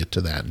chapter, and we'll get to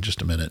that in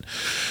just a minute.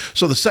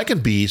 So the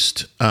second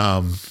beast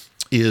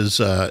is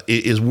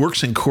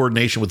works in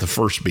coordination with the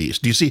first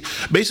beast. Do you see?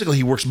 Basically,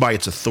 he works by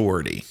its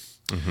authority.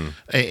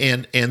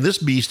 Mm-hmm. And this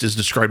beast is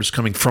described as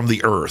coming from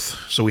the earth.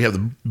 So we have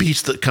the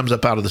beast that comes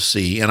up out of the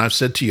sea. And I've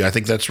said to you, I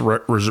think that's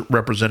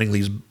representing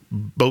these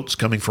boats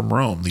coming from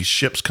Rome, these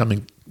ships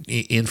coming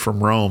in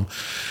from Rome.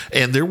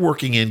 And they're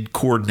working in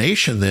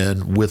coordination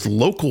then with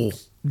local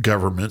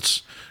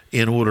governments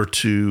in order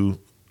to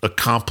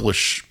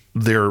accomplish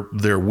their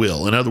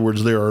will. In other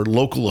words, there are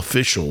local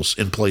officials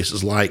in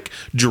places like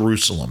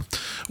Jerusalem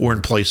or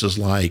in places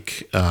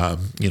like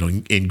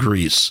in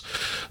Greece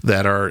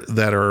that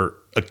are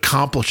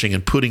accomplishing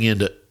and putting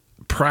into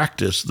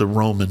practice the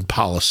Roman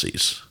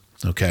policies.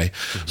 Okay,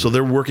 so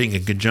they're working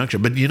in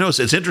conjunction. But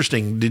it's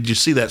interesting. Did you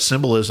see that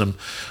symbolism?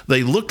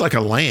 They looked like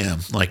a lamb.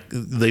 Like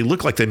they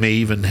look like they may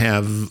even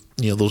have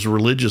those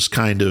religious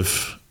kind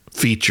of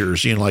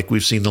features. Like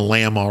we've seen the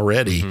lamb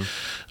already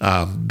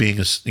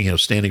being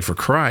standing for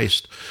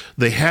Christ.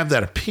 They have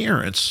that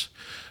appearance.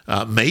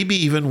 Maybe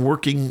even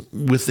working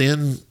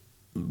within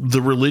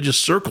the religious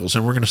circles,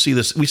 and we're going to see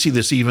this. We see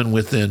this even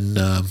within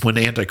when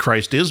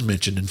Antichrist is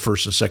mentioned in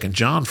 1st and 2nd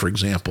John, for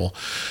example.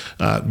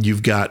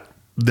 You've got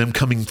them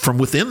coming from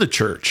within the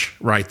church,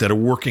 right, that are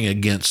working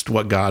against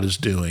what God is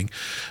doing,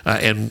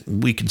 and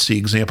we can see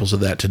examples of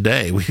that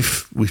today.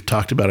 We've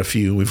talked about a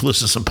few. We've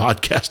listened to some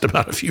podcasts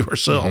about a few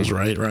ourselves,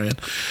 right, Ryan?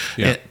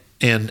 Yeah.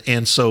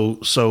 And so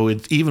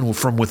even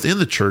from within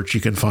the church, you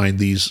can find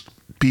these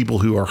people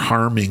who are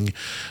harming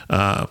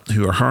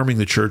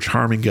the church,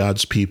 harming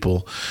God's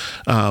people.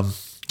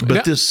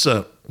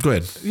 Go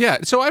ahead. Yeah,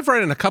 so I've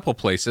read in a couple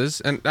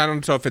places, and I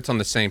don't know if it's on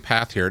the same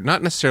path here.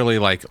 Not necessarily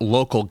like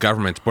local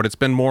governments, but it's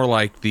been more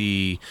like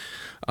the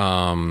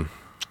kind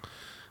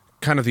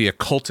of the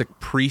occultic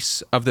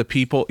priests of the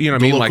people. You know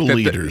what I mean? Local like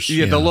leaders.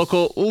 The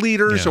local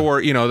leaders, Yeah.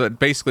 or that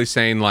basically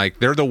saying like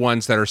they're the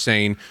ones that are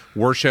saying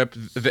worship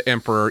the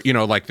emperor.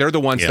 Like they're the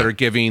ones that are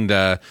giving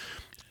the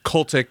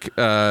cultic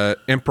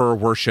emperor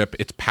worship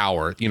its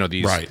power.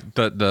 These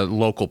the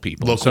local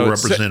people, Local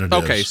representatives.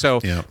 Okay, so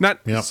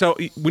Yep. so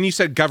when you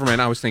said government,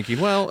 I was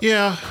thinking, well,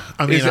 yeah.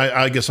 I mean,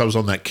 I guess I was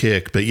on that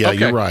kick, but yeah, Okay.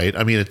 you're right.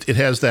 I mean, it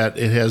has that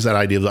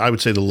idea. I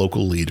would say the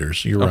local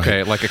leaders. You're right.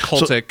 Okay, like a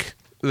cultic,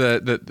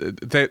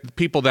 the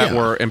people that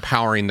were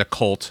empowering the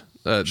cult.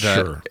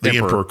 The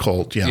emperor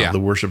cult, the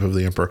worship of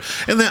the emperor,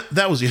 and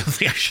that was the other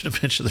thing I should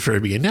have mentioned at the very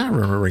beginning. Now I'm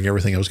remembering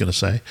everything I was going to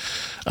say.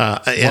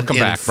 Welcome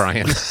back,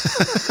 Brian.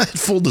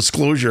 Full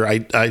disclosure,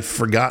 I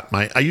forgot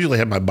I usually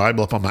have my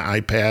Bible up on my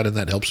iPad, and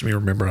that helps me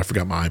remember. I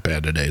forgot my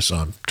iPad today, so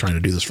I'm trying to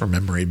do this from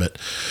memory.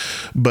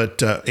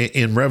 But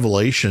in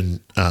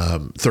Revelation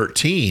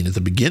 13, at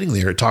the beginning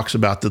there, it talks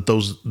about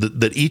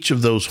that each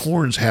of those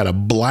horns had a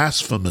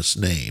blasphemous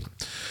name.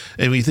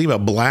 And when you think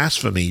about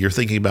blasphemy, you're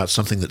thinking about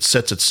something that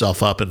sets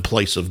itself up in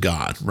place of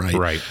God, right?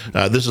 Right.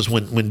 This is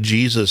when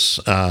Jesus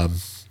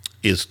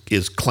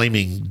is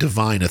claiming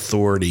divine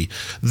authority.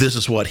 This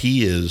is what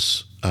he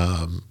is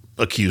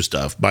accused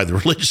of by the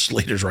religious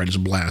leaders, right? Is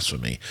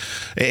blasphemy,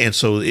 and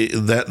so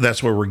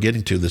that's where we're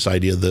getting to this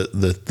idea that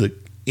the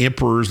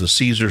emperors, the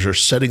Caesars, are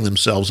setting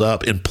themselves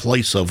up in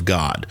place of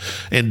God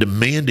and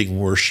demanding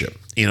worship.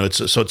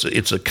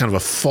 It's a kind of a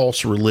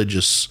false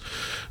religious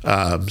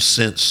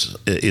sense.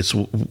 But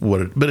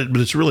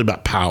it's really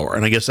about power,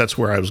 and I guess that's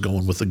where I was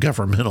going with the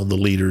governmental, the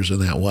leaders in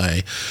that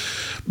way.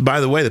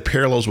 By the way, the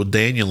parallels with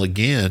Daniel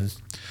again.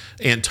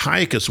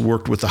 Antiochus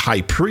worked with the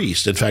high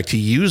priest. In fact, he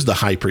used the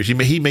high priest.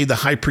 He made the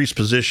high priest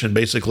position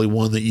basically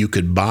one that you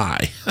could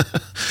buy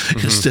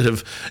instead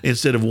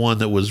of one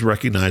that was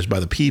recognized by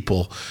the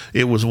people.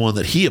 It was one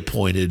that he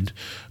appointed,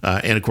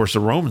 and of course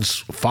the Romans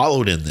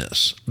followed in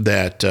this.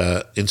 That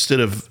instead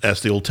of,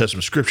 as the Old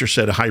Testament Scripture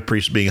said, a high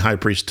priest being a high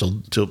priest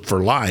for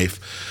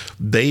life,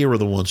 they were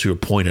the ones who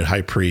appointed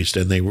high priest,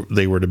 and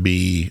they were to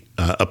be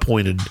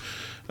appointed.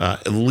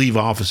 Leave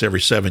office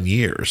every 7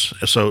 years,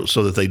 so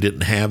that they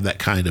didn't have that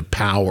kind of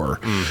power.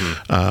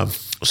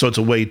 So it's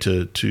a way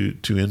to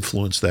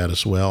influence that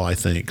as well, I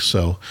think.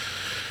 So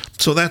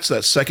that's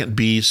that second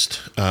beast.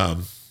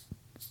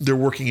 They're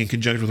working in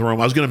conjunction with Rome.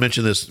 I was going to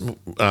mention this.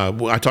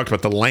 I talked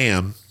about the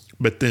lamb,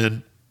 but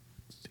then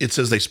it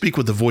says they speak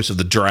with the voice of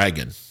the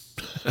dragon.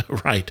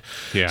 Right.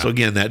 Yeah. So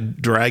again,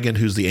 that dragon,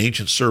 who's the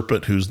ancient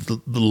serpent, who's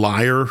the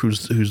liar,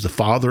 who's the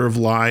father of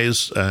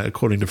lies,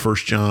 according to 1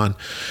 John.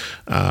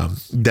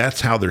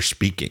 That's how they're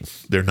speaking.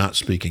 They're not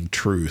speaking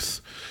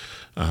truth.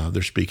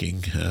 They're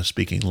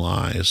speaking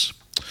lies.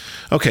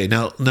 Okay,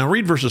 now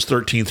read verses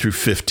 13 through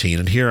 15,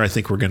 and here I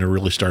think we're going to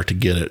really start to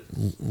get at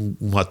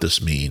what this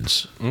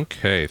means.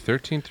 Okay,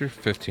 13 through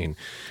 15.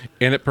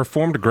 And it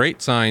performed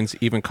great signs,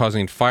 even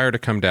causing fire to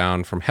come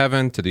down from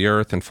heaven to the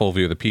earth in full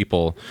view of the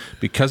people.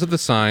 Because of the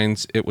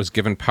signs, it was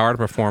given power to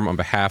perform on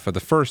behalf of the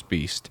first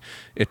beast.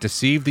 It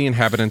deceived the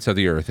inhabitants of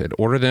the earth. It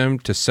ordered them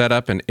to set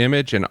up an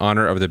image in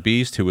honor of the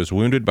beast who was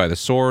wounded by the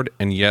sword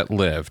and yet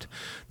lived.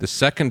 The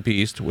second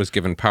beast was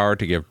given power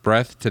to give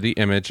breath to the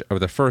image of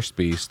the first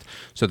beast,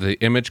 so that the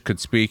image could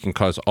speak and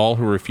cause all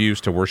who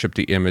refused to worship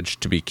the image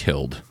to be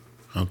killed.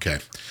 Okay.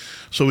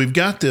 So we've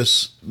got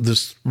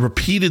this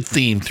repeated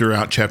theme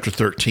throughout chapter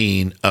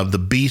 13 of the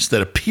beast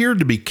that appeared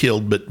to be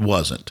killed but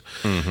wasn't.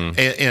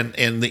 Mm-hmm.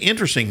 And the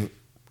interesting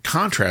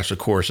contrast, of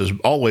course, is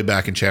all the way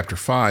back in chapter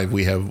 5,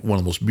 we have one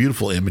of the most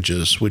beautiful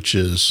images, which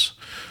is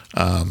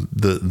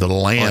the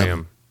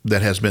lamb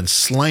that has been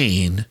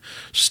slain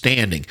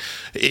standing.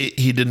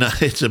 He did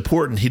not. It's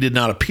important. He did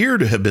not appear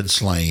to have been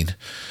slain,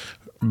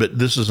 but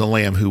this is a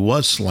lamb who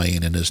was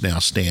slain and is now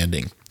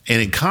standing. And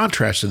in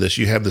contrast to this,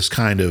 you have this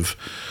kind of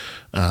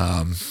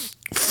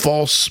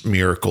false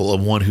miracle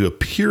of one who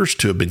appears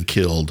to have been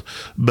killed,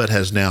 but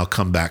has now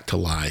come back to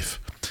life.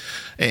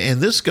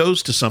 And this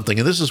goes to something,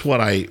 and this is what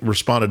I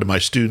responded to my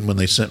student when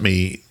they sent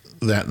me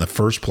that in the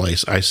first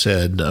place. I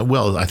said,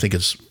 well, I think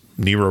it's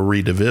Nero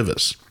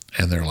Redivivus.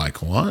 And they're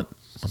like, what?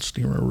 What's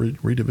Nero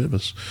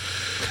Redivivus?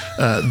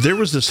 There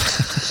was this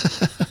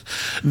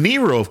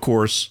Nero, of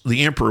course,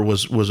 the emperor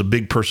was a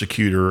big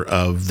persecutor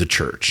of the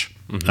church.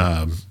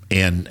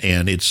 And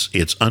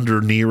it's under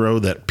Nero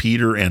that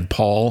Peter and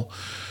Paul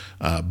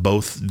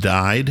both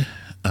died.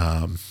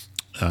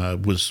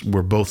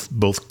 Were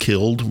both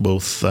killed.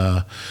 Both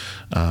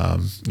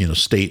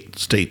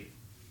state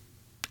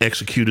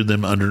executed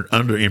them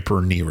under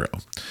Emperor Nero.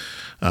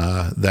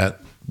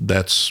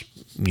 That's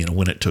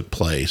when it took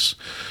place.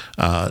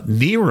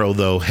 Nero,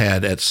 though,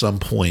 had at some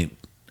point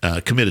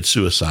committed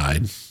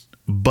suicide,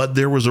 but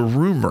there was a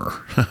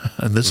rumor,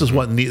 and this is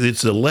what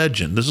it's a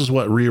legend. This is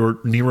what Nero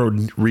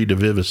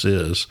Redivivus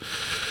is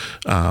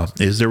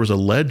there was a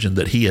legend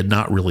that he had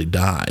not really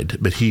died,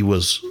 but he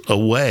was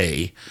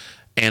away,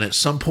 and at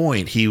some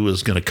point he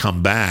was going to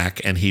come back,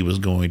 and he was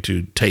going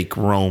to take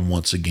Rome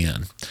once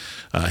again.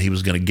 He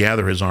was going to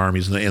gather his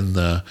armies, and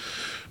the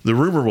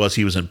rumor was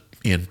he was in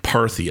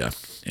Parthia.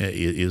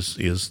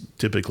 Is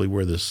typically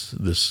where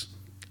this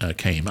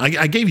came.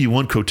 I gave you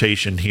one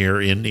quotation here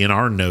in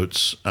our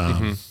notes,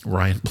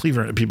 Ryan. Believe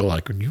it or not, people are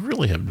like, you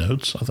really have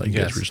notes? I thought you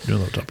guys were just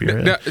doing it on top of your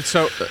head.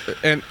 So,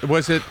 and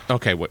was it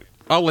okay?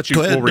 I'll let you.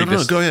 Go ahead. We'll read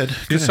this. Go ahead.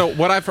 So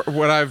what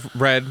I've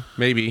read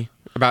maybe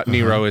about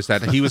Nero is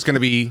that he was going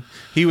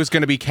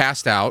to be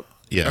cast out.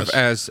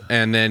 Yes.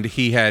 And then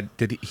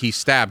he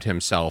stabbed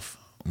himself.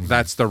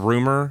 That's the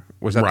rumor.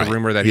 Was that the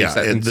rumor that he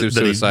set into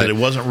suicide? That it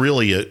wasn't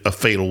really a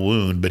fatal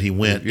wound, but he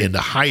went into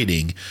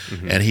hiding,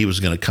 and he was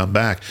going to come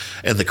back.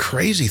 And the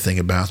crazy thing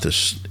about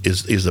this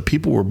is that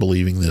people were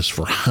believing this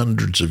for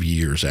hundreds of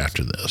years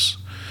after this,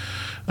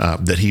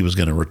 that he was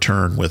going to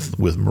return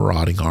with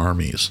marauding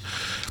armies.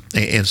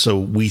 And so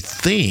we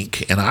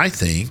think, and I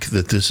think,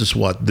 that this is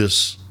what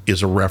this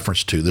is a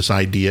reference to, this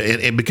idea.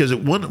 And because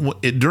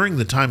during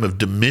the time of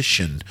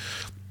Domitian,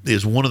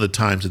 is one of the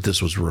times that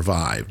this was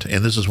revived.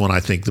 And this is when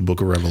I think the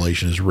book of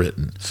Revelation is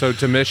written. So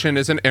Domitian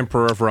is an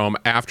emperor of Rome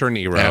after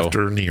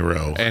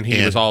Nero. And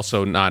he was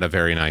also not a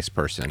very nice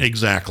person.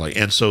 Exactly.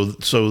 And so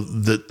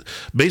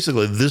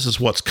basically this is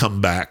what's come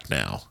back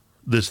now.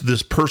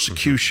 This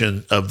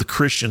persecution of the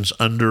Christians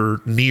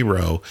under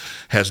Nero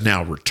has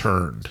now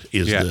returned.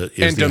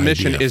 And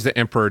Domitian is the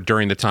emperor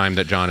during the time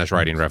that John is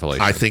writing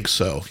Revelation. I think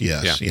so.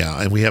 Yes.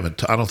 Yeah. And we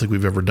haven't. I don't think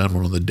we've ever done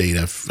one on the date.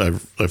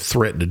 I've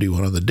threatened to do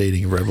one on the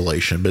dating of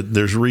Revelation, but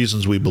there's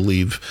reasons we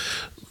believe.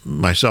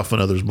 Myself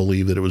and others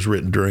believe that it was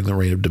written during the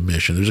reign of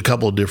Domitian. There's a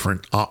couple of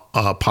different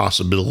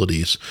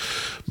possibilities,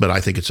 but I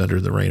think it's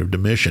under the reign of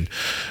Domitian,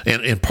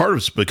 and part of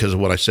it's because of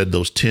what I said.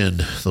 Those 10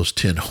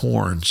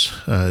 horns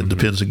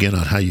depends again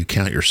on how you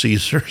count your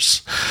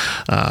Caesars.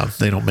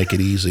 They don't make it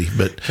easy,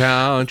 but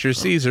count your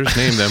Caesars,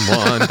 name them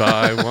one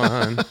by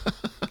one.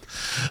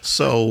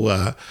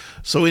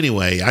 So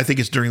anyway, I think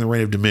it's during the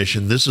reign of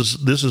Domitian. This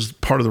is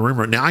part of the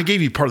rumor. Now, I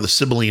gave you part of the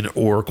Sibylline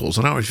oracles.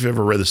 I don't know if you've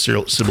ever read the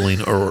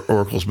Sibylline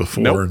oracles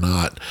before or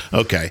not.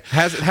 Okay.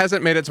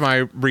 Hasn't made it to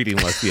my reading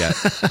list yet.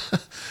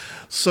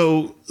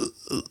 So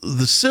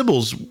the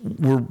Sibyls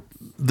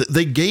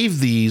they gave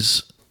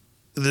these.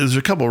 There's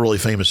a couple of really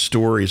famous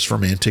stories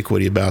from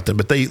antiquity about them,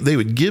 but they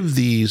would give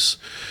these.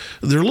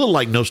 They're a little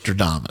like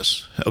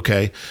Nostradamus.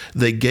 Okay,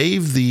 they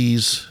gave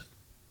these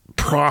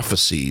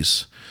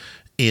prophecies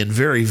in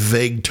very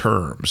vague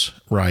terms,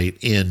 right?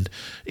 In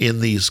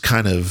these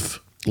kind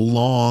of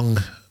long,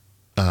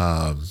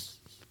 how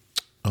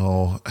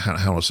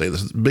do I say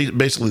this?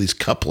 Basically, these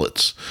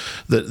couplets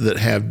that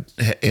have,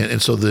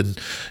 and so then,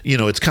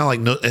 it's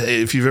kind of like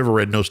if you've ever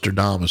read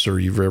Nostradamus or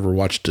you've ever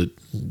watched a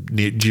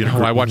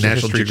I watched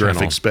National Geographic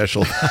Channel.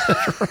 Special,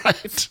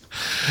 right?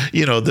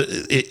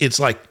 It's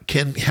like,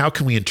 how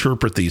can we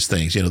interpret these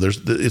things?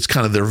 It's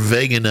kind of, they're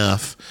vague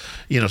enough.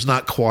 It's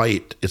not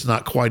quite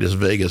as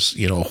vague as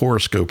a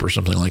horoscope or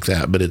something like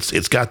that, but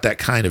it's got that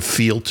kind of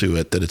feel to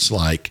it that it's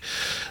like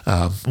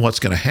what's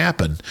going to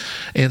happen,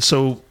 and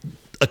so.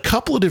 A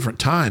couple of different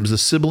times, the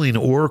Sibylline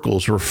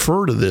oracles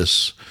refer to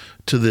this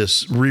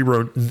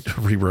Nero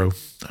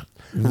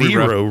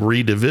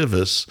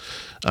Redivivus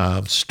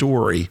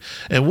story,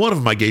 and one of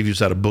them I gave you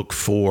is out of book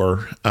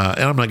 4, and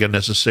I'm not going to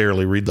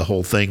necessarily read the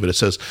whole thing, but it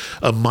says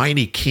a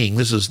mighty king.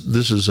 This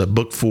is a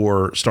book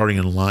 4, starting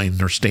in line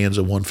or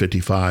stanza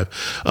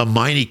 155. A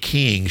mighty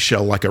king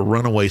shall, like a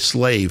runaway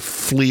slave,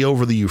 flee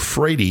over the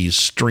Euphrates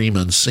stream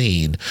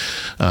unseen,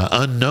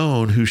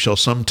 unknown, who shall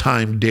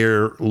sometime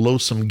dare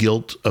loathsome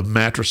guilt of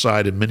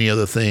matricide and many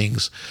other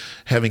things,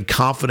 having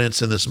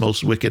confidence in this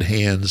most wicked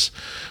hands,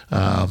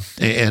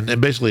 and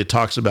basically it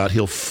talks about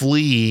he'll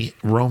flee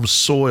Rome's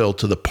soil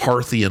to the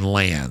Parthian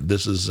land.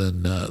 This is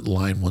in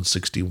line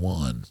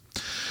 161.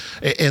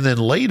 And then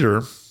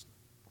later,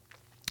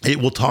 it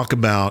will talk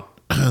about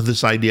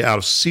this idea out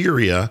of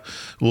Syria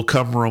will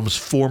come Rome's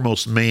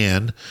foremost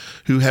man,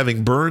 who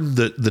having burned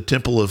the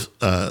temple of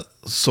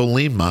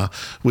Solima,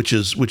 which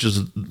is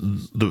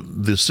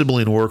the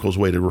Sibylline Oracle's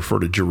way to refer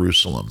to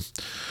Jerusalem.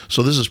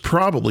 So this is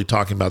probably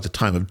talking about the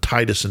time of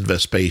Titus and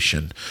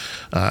Vespasian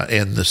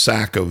and the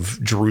sack of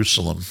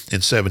Jerusalem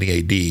in 70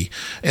 AD.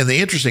 And the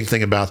interesting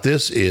thing about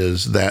this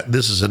is that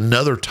this is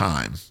another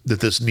time that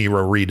this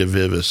Nero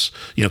redivivus,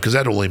 because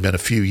that only been a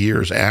few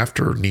years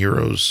after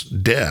Nero's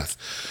death.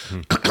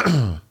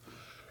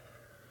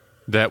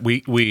 That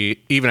we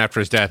even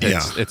after his death,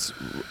 it's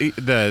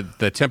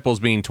the temple's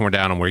being torn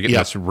down, and we're getting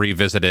this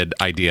revisited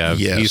idea of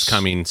he's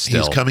coming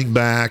still. He's coming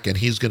back, and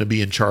he's going to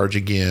be in charge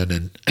again,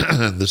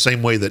 and the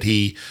same way that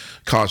he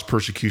caused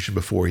persecution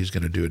before, he's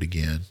going to do it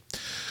again.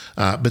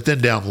 But then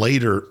down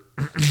later,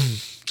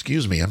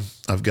 excuse me,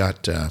 I've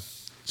got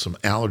some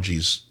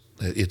allergies.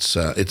 It's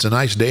a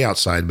nice day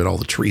outside, but all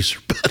the trees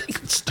are budding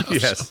and stuff.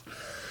 Yes.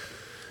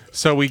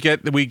 So we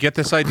get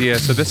this idea.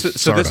 So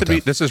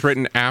this is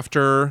written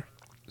after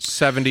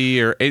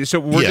 70 or 80. So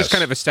we're just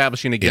kind of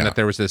establishing again that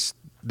there was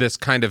this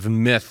kind of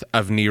myth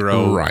of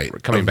Nero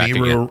coming back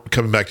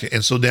again.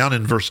 And so down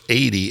in verse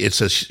 80, it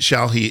says,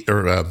 shall he,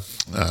 or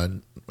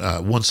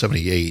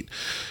 178,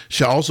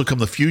 shall also come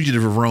the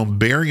fugitive of Rome,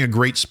 bearing a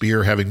great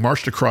spear, having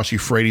marched across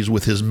Euphrates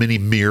with his many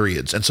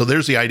myriads. And so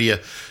there's the idea.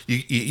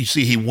 You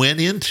see, he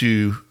went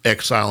into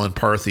exile in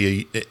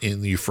Parthia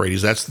in the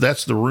Euphrates.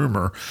 That's the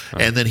rumor.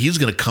 And then he's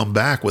going to come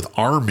back with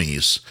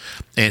armies,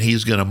 and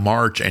he's going to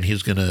march, and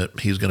he's going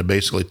to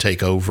basically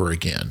take over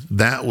again.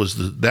 That was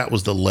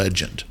the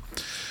legend.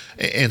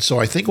 And so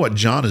I think what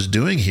John is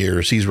doing here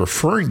is he's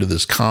referring to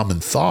this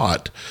common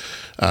thought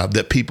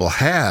that people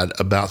had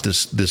about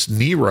this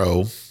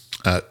Nero,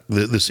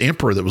 this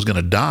emperor that was going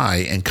to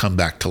die and come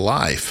back to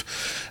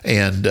life.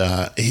 And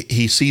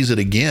he sees it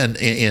again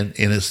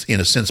in a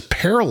sense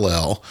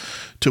parallel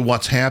to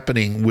what's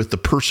happening with the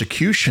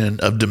persecution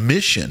of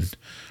Domitian.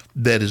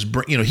 That is,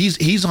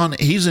 he's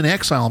in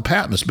exile in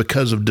Patmos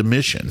because of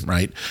Domitian,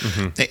 right?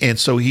 Mm-hmm. And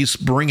so he's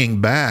bringing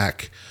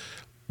back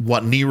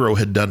what Nero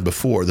had done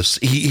before.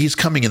 He's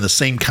coming in the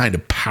same kind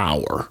of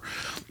power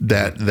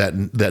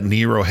that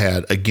Nero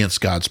had against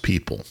God's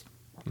people.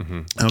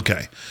 Mm-hmm.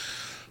 Okay,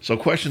 so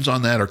questions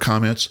on that or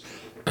comments?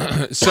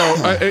 I'm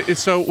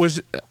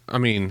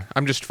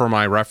just for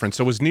my reference.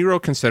 So was Nero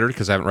considered,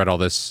 because I haven't read all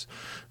this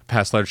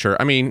past literature,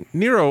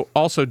 Nero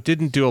also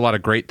didn't do a lot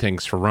of great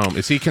things for Rome.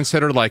 Is he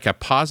considered like a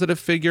positive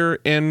figure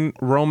in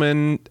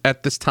Roman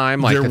at this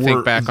time? Like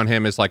think back on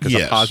him as a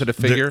positive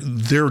figure?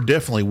 There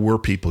definitely were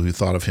people who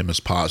thought of him as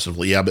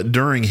positively. Yeah, but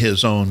during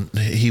his own,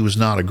 he was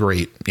not a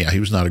great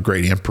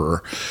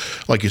emperor,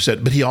 like you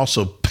said, but he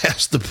also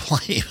passed the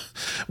blame,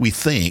 we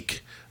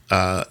think,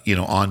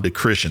 on to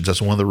Christians. That's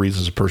one of the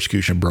reasons the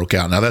persecution broke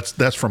out. Now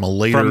that's from a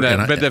later,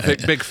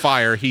 big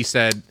fire. He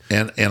said,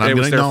 and I'm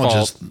going to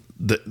acknowledge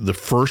the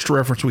first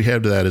reference we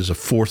have to that is a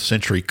 4th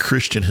century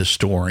Christian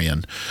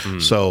historian.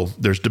 So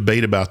there's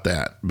debate about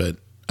that, but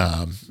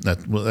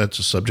that's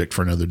a subject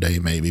for another day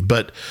maybe.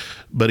 But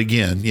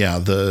again,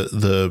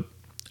 the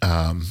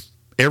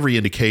every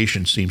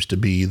indication seems to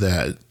be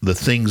that the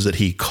things that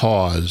he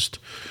caused,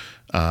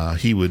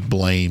 he would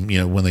blame,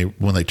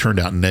 when they turned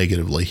out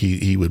negatively,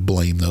 he would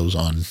blame those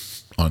on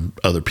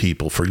other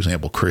people, for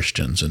example,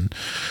 Christians.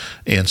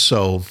 And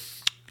so,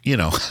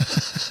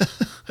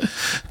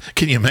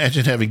 can you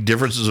imagine having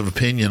differences of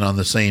opinion on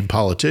the same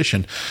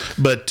politician?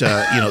 But,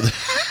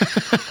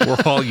 we're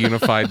all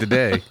unified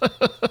today.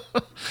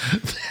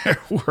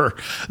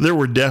 There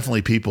were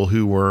definitely people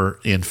who were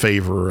in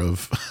favor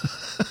of.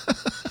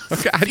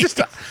 Okay,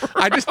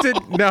 I just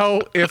didn't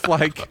know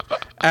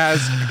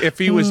if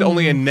he was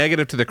only a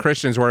negative to the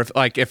Christians, or if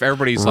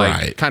everybody's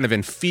kind of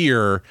in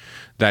fear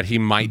that he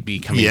might be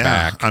coming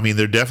back.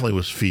 There definitely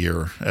was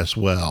fear as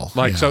well.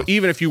 So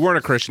even if you weren't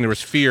a Christian, there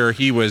was fear.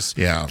 He was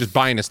just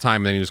buying his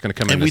time, and then he was going to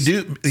come in. And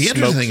the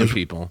interesting thing is,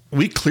 people.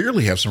 We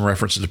clearly have some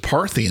references to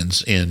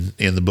Parthians in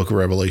the Book of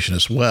Revelation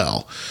as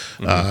well.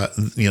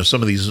 Mm-hmm.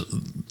 Some of these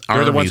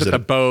they're the ones with the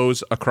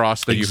bows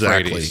across the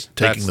Euphrates,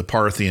 taking the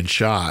Parthian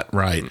shot,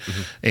 right?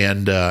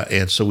 Mm-hmm.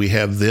 And so we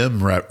have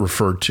them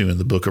referred to in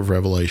the Book of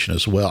Revelation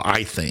as well.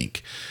 I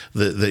think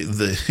they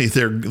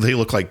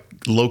look like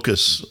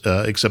locusts,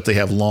 except they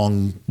have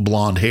long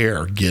blonde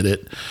hair. Get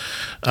it?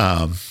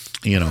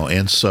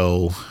 And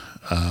so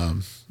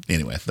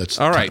anyway, that's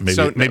all right.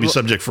 Maybe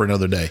subject for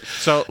another day.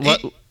 So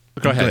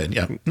go ahead.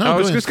 Yeah. I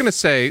was just going to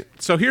say.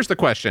 So here's the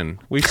question.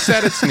 We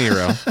said it's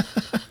Nero.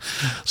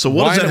 So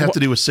what does that have to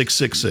do with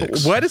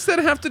 666? What does that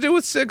have to do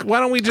with 6? Why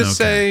don't we just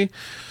say,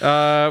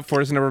 for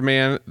his number of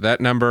man, that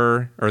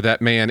number or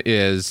that man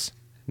is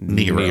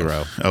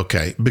Nero.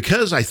 Okay,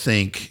 because I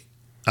think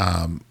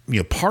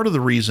part of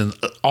the reason,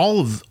 all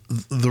of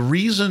the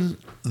reason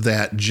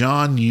that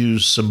John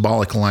used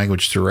symbolic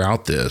language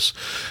throughout this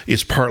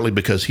is partly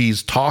because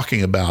he's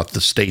talking about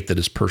the state that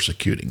is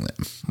persecuting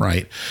them,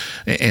 right?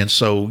 And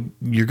so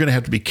you're going to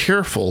have to be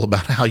careful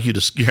about how you're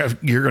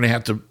going to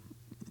have to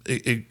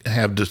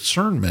have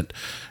discernment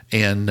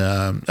and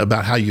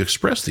about how you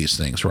express these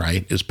things,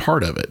 right? Is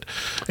part of it.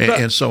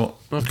 And so,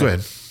 go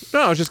ahead.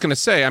 No, I was just going to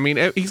say, I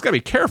mean, he's got to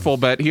be careful,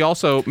 but he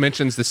also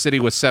mentions the city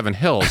with 7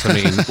 hills. I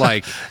mean,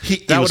 like,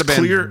 that would have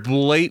been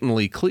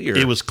blatantly clear.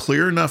 It was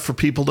clear enough for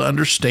people to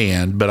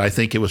understand, but I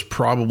think it was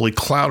probably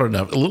clouded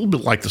enough, a little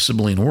bit like the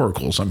Sibylline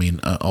oracles. I mean,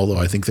 although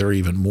I think they're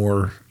even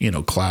more,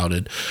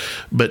 clouded.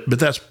 But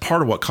that's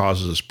part of what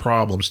causes us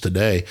problems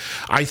today.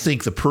 I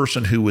think the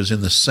person who was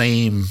in the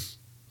same...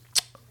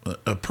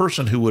 A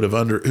person who would have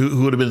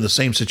been in the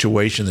same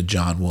situation that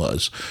John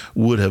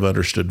would have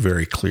understood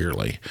very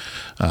clearly.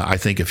 I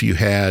think if you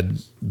had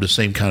the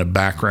same kind of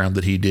background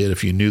that he did,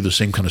 if you knew the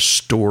same kind of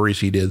stories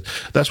he did,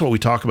 that's what we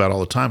talk about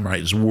all the time,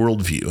 right? Is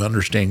worldview,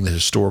 understanding the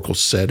historical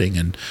setting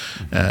and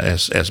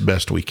as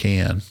best we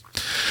can.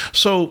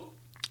 So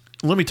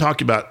let me talk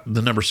about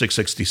the number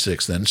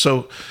 666 then.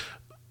 So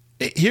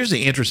here's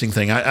the interesting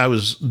thing. I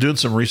was doing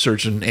some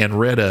research and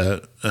read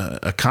a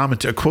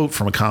quote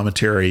from a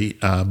commentary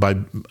by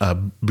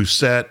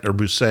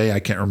Bousset. I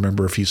can't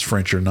remember if he's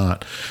French or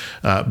not,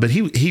 but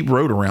he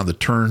wrote around the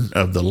turn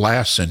of the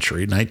last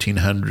century,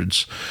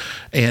 1900s,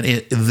 and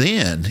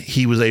then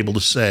he was able to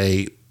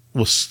say,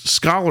 well,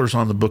 scholars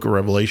on the Book of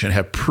Revelation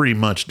have pretty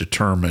much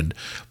determined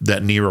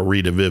that Nero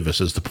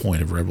Redivivus is the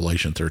point of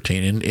Revelation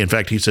 13. And in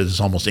fact, he says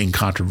it's almost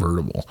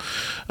incontrovertible,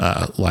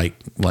 like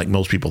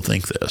most people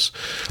think this.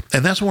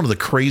 And that's one of the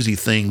crazy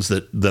things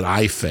that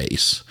I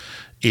face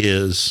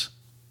is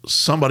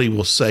somebody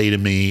will say to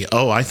me,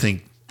 "Oh, I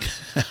think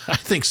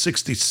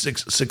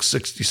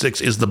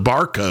 666 is the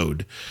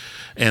barcode,"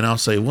 and I'll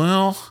say,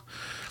 "Well,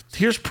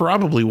 here's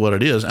probably what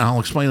it is." And I'll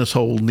explain this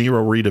whole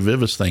Nero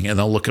Redivivus thing, and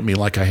they'll look at me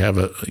like I have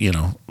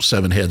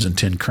 7 heads and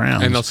 10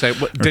 crowns. And they'll say,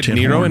 did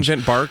Nero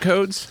invent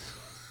barcodes?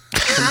 I'm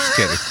just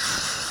kidding.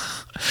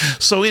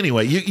 So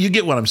anyway, you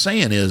get what I'm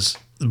saying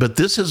but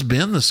this has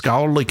been the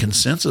scholarly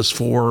consensus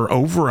for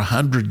over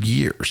 100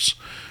 years.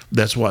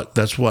 That's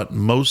what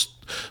most,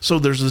 so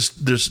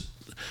there's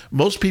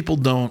most people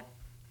don't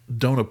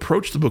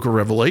approach the Book of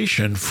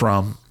Revelation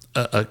from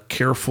a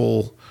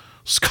careful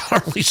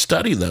scholarly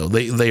study, though.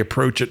 They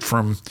approach it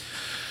from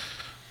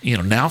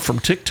now from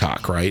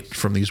TikTok, right,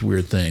 from these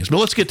weird things. But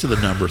let's get to the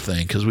number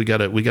thing, because we got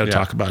to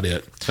talk about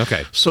it.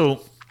 Okay.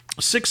 So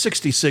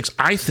 666,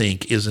 I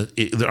think, I'm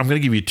going to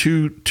give you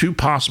two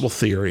possible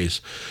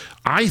theories.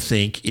 I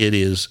think it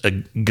is a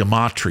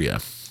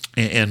gematria,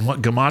 and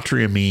what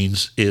gematria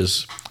means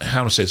is,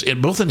 how to say this,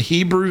 both in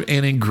Hebrew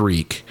and in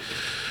Greek,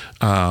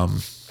 you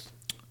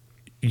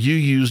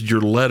used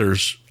your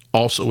letters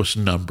also as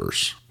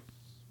numbers.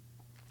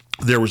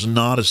 There was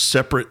not a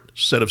separate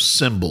set of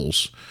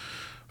symbols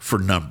for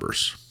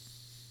numbers.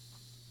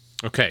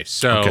 Okay,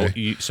 so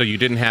you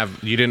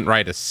didn't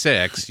write a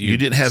 6. You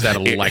didn't have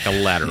like a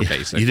letter,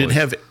 basically. You didn't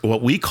have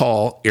what we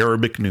call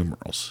Arabic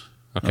numerals.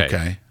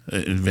 Okay,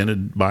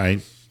 invented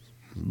by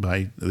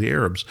the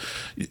Arabs.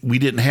 We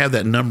didn't have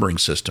that numbering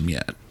system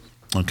yet.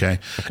 Okay.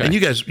 And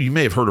you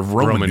may have heard of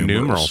Roman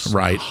numerals,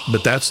 right?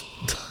 But that's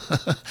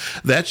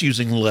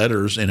using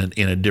letters in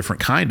a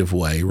different kind of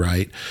way,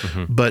 right?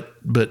 Mm-hmm. But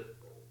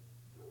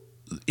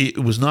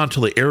it was not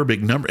until the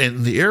Arabic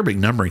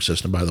numbering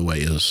system, by the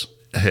way,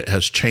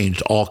 has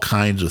changed all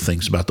kinds of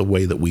things about the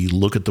way that we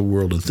look at the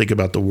world and think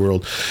about the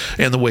world,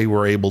 and the way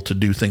we're able to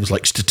do things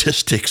like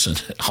statistics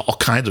and all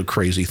kinds of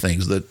crazy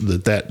things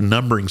that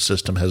numbering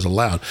system has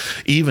allowed.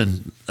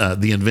 Even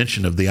the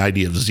invention of the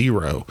idea of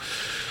zero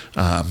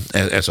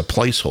as a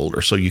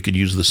placeholder, so you could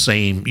use the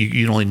same.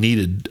 You only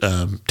needed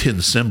 10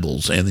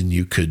 symbols, and then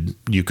you could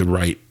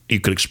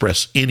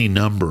express any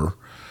number.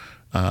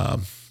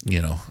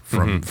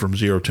 From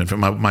 0 to 10.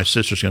 My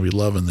sister's going to be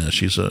loving this.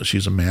 She's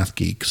a math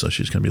geek, so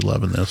she's going to be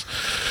loving this.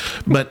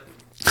 But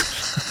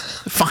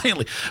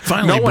finally,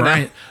 no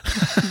Brian.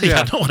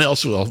 No one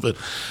else will. But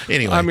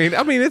anyway, I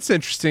mean, it's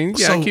interesting.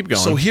 Yeah, keep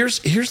going. So here's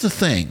the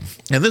thing,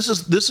 and this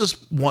is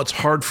what's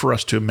hard for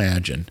us to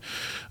imagine.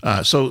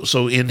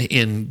 So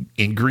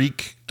in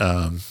Greek,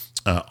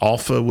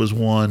 alpha was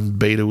 1,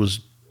 beta was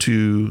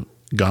 2,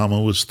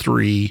 gamma was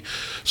 3.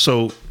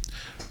 So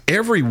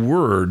every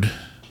word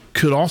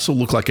could also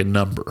look like a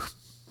number.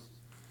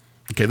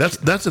 Okay, that's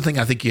the thing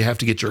I think you have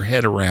to get your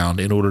head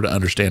around in order to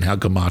understand how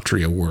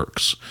gematria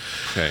works.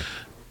 Okay.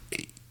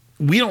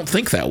 We don't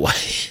think that way,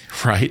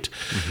 right?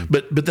 Mm-hmm.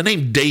 But the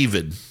name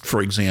David,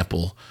 for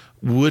example,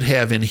 would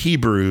have in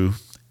Hebrew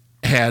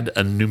had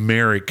a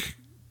numeric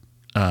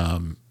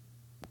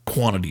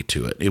quantity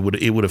to it. It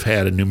would have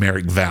had a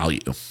numeric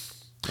value.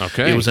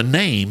 Okay. It was a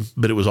name,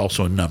 but it was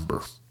also a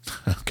number.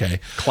 Okay.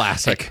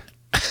 Classic.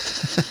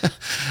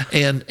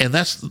 And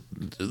that's,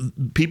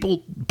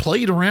 people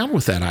played around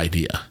with that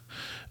idea,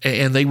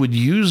 and they would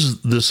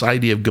use this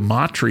idea of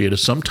gematria to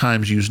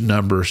sometimes use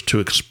numbers to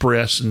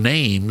express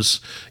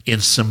names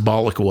in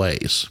symbolic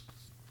ways.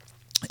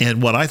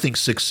 And what I think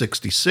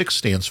 666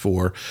 stands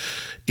for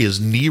is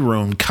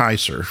Neron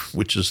Kaiser,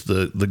 which is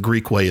the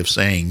Greek way of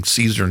saying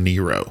Caesar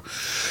Nero,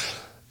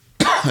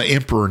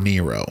 Emperor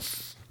Nero.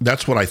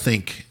 That's what I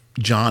think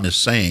John is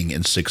saying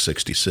in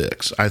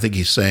 666. I think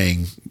he's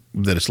saying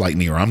that it's like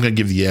Nero. I'm going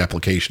to give you the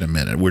application in a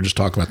minute. We're just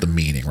talking about the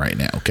meaning right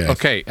now, okay?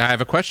 Okay, I have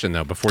a question,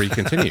 though, before you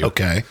continue.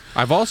 Okay.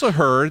 I've also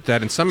heard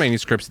that in some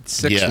manuscripts it's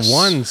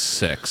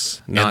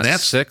 616, not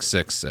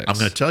 666. I'm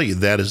going to tell you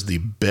that is the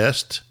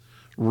best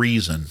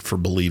reason for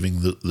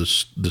believing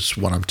this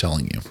what I'm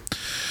telling you.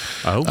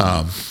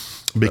 Oh.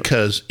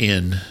 Because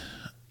in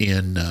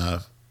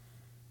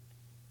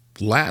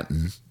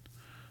Latin,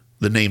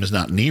 the name is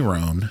not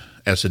Neron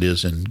as it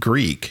is in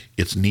Greek.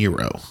 It's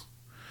Nero.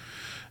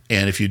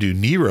 And if you do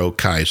Nero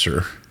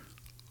Kaiser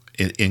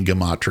in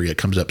Gematria, it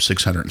comes up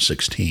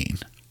 616.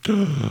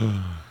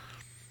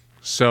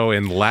 So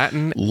in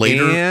Latin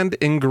and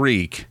in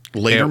Greek,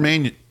 later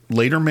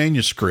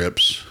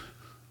manuscripts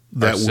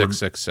that were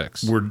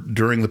 666 were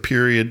during the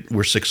period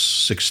were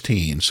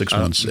 616,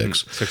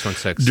 616.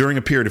 616. During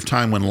a period of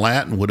time when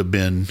Latin would have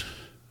been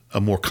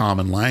a more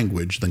common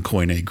language than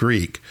Koine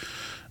Greek,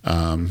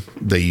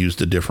 they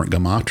used a different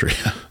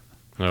gematria.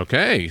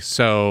 Okay,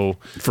 so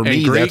for in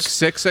me, Greek, that's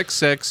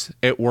 666,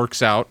 it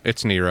works out.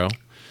 It's Nero.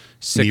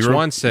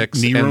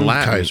 616 Nero in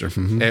Latin, Kaiser.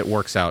 Mm-hmm. it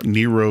works out.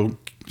 Nero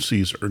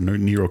Caesar, or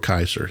Nero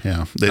Kaiser.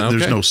 Yeah,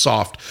 there's no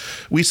soft.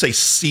 We say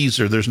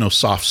Caesar. There's no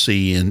soft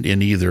C in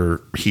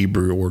either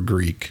Hebrew or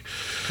Greek,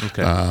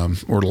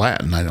 or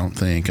Latin. I don't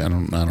think. I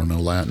don't know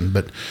Latin,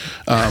 but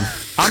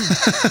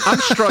I'm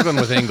struggling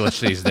with English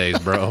these days,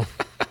 bro.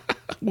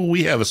 Well,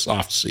 we have a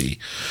soft C.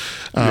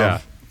 Yeah.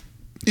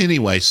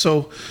 Anyway,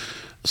 so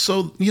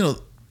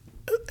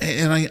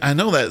and I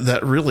know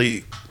that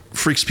really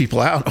freaks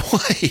people out.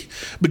 Why?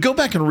 But go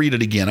back and read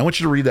it again. I want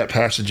you to read that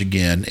passage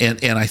again.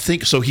 And I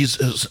think so. He's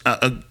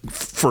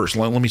first.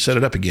 Let me set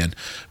it up again.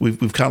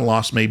 We've kind of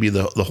lost maybe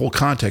the whole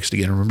context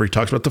again. Remember, he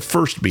talks about the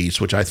first beast,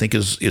 which I think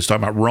is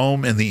talking about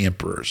Rome and the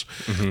emperors.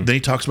 Mm-hmm. Then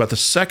he talks about the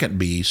second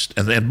beast,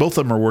 and both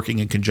of them are working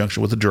in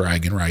conjunction with the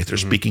dragon. Right? They're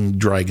speaking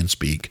dragon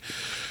speak,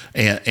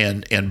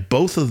 and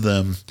both of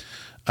them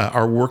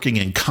are working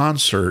in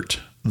concert.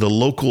 The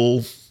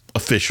local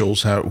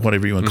officials,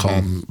 whatever you want to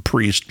call them,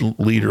 priests,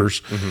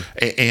 leaders,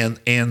 and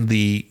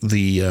the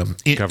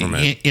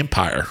government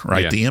empire,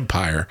 right? Yeah. The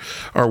empire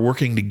are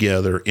working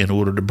together in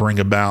order to bring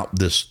about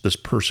this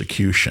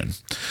persecution,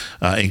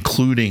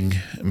 including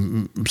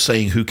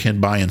saying who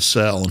can buy and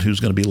sell and who's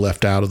going to be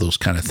left out of those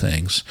kind of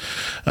things.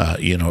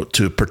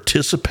 To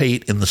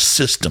participate in the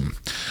system,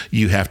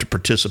 you have to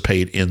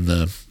participate in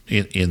the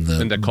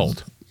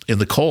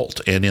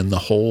cult, and in the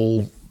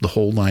whole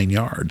 9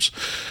 yards,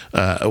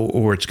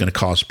 or it's going to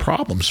cause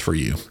problems for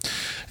you.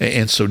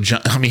 And so,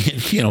 I mean,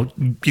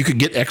 you could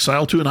get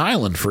exiled to an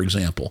island, for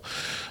example.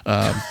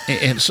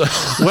 And so,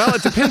 well,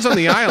 it depends on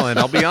the island.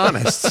 I'll be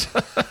honest.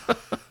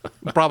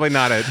 Probably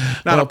not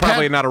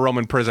a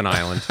Roman prison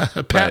island.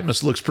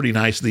 Patmos looks pretty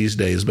nice these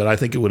days, but I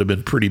think it would have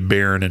been pretty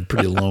barren and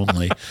pretty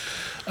lonely.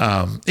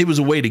 It was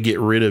a way to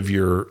get rid of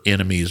your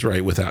enemies,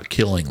 right, without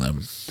killing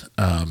them.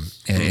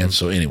 And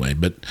so anyway,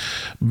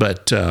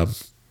 but.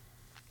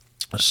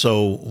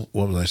 So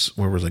where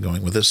was I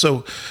going with this?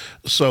 So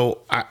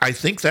I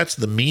think that's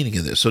the meaning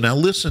of this. So now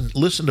listen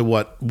to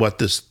what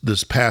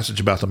this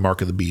passage about the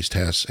mark of the beast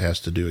has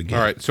to do again.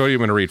 All right. So are you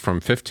going to read from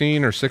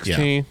 15 or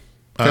 16?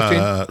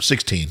 Yeah.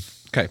 16.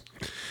 Okay.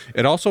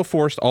 It also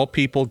forced all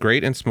people,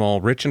 great and small,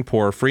 rich and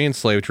poor, free and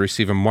slave, to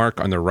receive a mark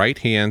on their right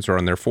hands or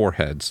on their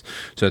foreheads,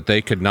 so that they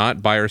could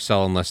not buy or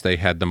sell unless they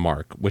had the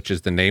mark, which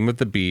is the name of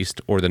the beast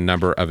or the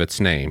number of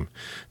its name.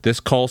 This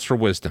calls for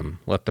wisdom.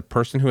 Let the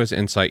person who has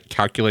insight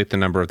calculate the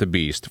number of the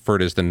beast, for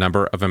it is the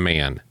number of a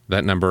man.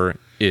 That number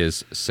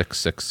is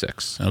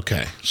 666.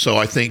 Okay. So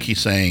I think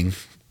he's saying,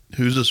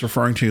 who's this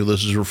referring to?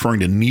 This is referring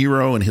to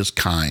Nero and his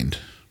kind.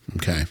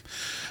 Okay.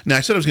 Now,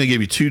 I said I was going to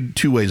give you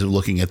two ways of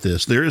looking at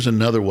this. There is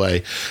another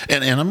way.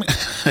 And I'm,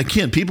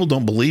 again, people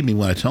don't believe me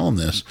when I tell them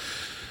this.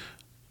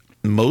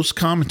 Most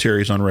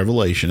commentaries on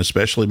Revelation,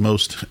 especially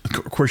most,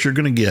 of course, you're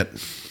going to get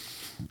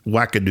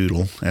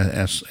wackadoodle,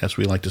 as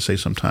we like to say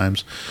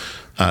sometimes,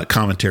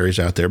 commentaries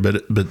out there.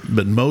 But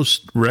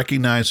most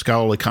recognized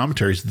scholarly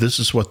commentaries, this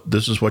is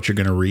what you're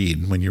going to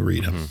read when you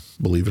read them,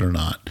 believe it or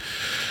not.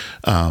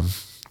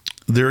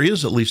 There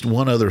is at least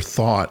one other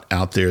thought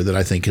out there that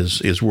I think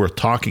is worth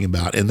talking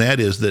about, and that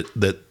is that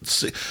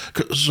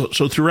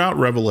so throughout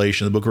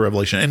Revelation, the book of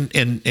Revelation,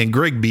 and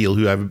Greg Beale,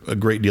 who I have a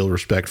great deal of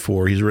respect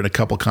for, he's written a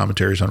couple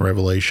commentaries on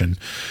Revelation.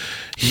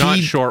 Not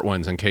short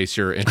ones, in case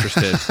you're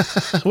interested.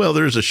 Well,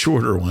 there's a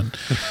shorter one.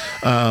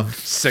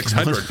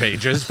 600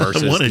 pages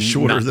versus one is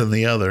shorter than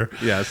the other.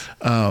 Yes.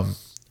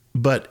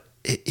 But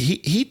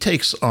he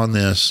takes on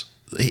this.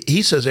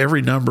 He says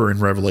every number in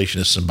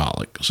Revelation is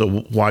symbolic. So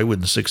why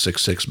wouldn't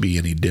 666 be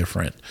any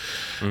different?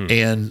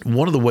 And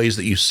one of the ways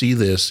that you see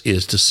this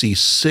is to see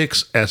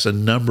 6 as a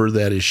number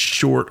that is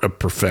short of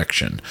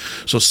perfection.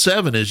 So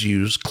 7 is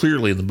used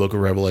clearly in the book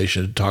of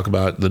Revelation to talk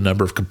about the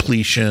number of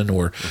completion,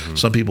 or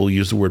some people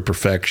use the word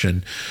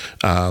perfection.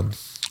 And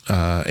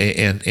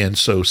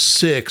so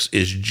 6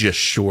 is just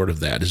short of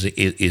that.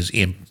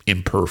 Is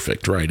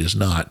imperfect, right? Is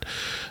not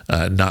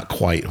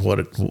quite what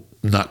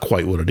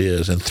it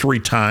is. And 3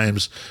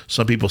 times,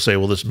 some people say,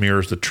 well, this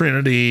mirrors the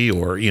Trinity,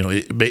 or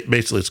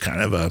basically it's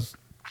kind of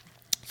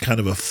kind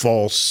of a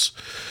false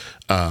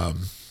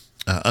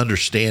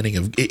understanding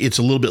of it's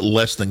a little bit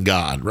less than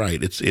God,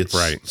 right? It's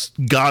Right.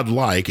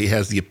 God-like. It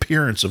has the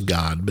appearance of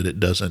God, but it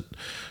doesn't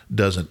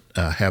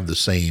have the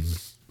same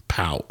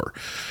power.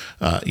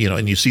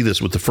 And you see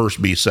this with the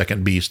first beast,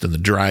 second beast, and the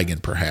dragon,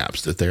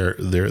 perhaps, that they're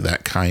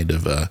that kind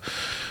of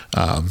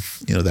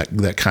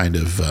that kind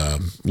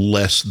of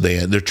less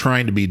than. They're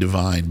trying to be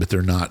divine, but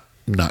they're not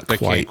They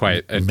can't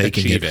quite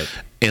making achieve it.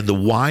 And the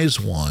wise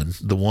one,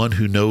 the one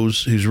who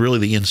knows, who's really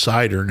the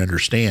insider and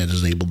understands,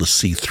 is able to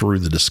see through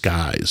the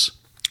disguise,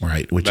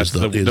 right? Which That's is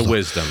the wisdom. The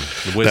wisdom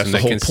that's the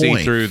that whole can see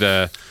point. through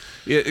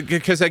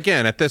because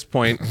again, at this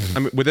point, I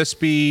mean, would this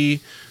be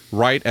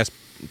right as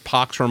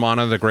Pax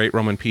Romana, the Great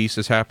Roman Peace,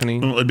 is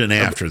happening? Well, it had been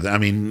after that. I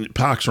mean,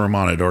 Pax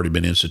Romana had already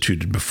been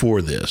instituted before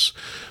this,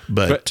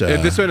 but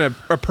this has been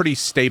a pretty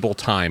stable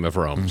time of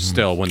Rome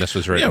still when this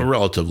was written. yeah,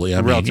 relatively.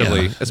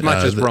 As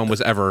much as Rome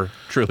was ever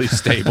truly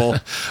stable.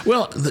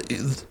 Well,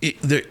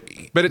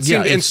 But it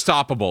seemed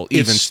unstoppable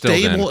even it's still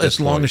then stable at this as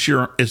long point. as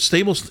you're. It's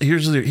stable.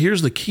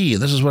 Here's the key,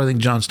 and this is what I think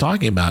John's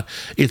talking about.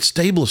 It's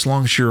stable as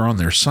long as you're on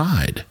their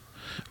side,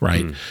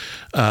 right?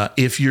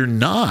 If you're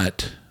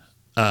not.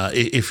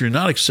 If you're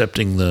not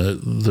accepting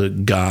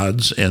the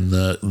gods and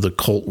the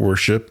cult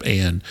worship,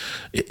 and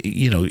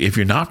if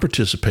you're not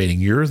participating,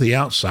 you're the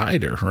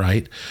outsider,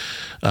 right?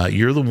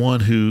 You're the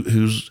one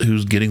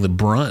who's getting the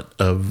brunt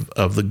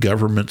of the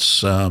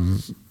government's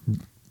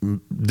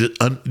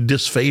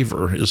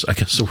disfavor is, I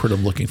guess, the word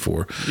I'm looking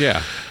for.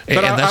 Yeah, and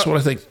that's what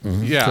I think.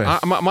 Yeah,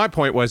 my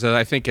point was that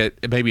I think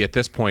maybe at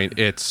this point,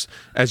 it's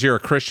as you're a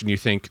Christian, you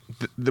think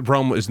the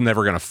Rome is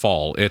never going to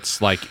fall.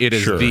 It's like it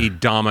is the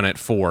dominant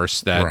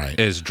force that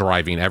is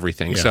driving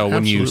everything. Yeah, so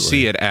when you absolutely.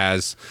 see it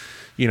as,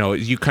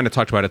 you kind of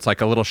talked about it's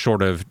like a little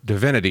short of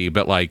divinity,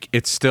 but like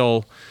it's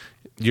still.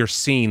 You're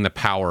seeing the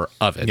power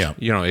of it. Yeah.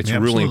 It's Yeah,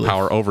 ruling absolutely.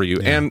 power over you.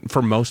 Yeah. And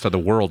for most of the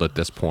world at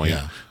this point,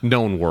 Yeah.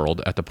 known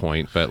world at the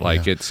point, but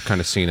like it's kind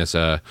of seen as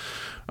a,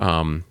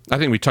 I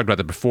think we talked about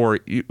that before.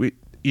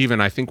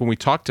 Even I think when we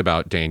talked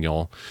about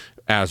Daniel,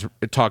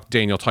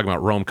 Daniel talking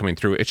about Rome coming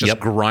through, it's just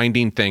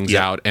grinding things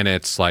out, and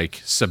it's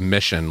like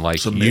submission, like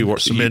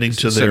submitting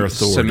to their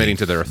authority. Submitting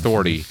to their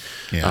authority.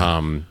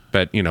 Yeah.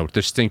 But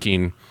just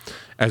thinking,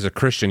 as a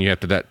Christian, you have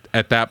to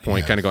at that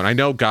point kind of going, I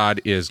know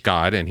God is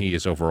God and He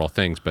is over all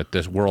things, but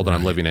this world that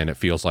I'm living in, it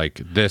feels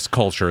like this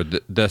culture,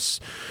 this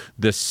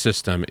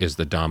system is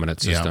the dominant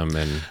system,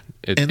 and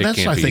it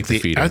that's can't be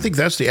defeated. I think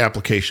that's the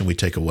application we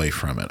take away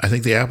from it. I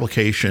think the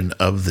application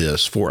of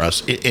this for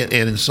us, and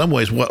in some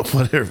ways,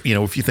 whatever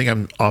if you think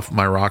I'm off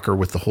my rocker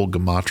with the whole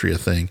gematria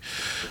thing,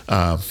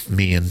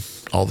 me and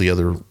all the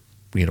other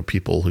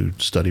people who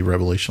study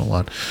Revelation a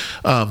lot.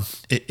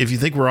 If you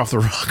think we're off the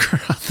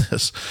rocker on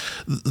this,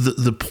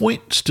 the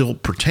point still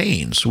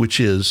pertains, which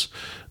is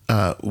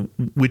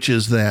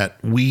that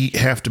we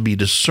have to be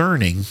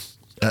discerning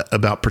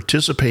about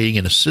participating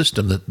in a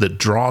system that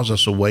draws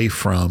us away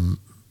from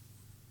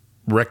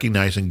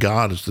recognizing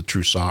God as the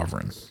true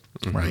sovereign,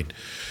 right?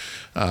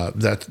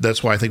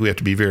 That's why I think we have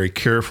to be very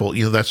careful.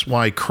 That's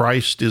why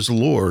Christ is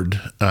Lord.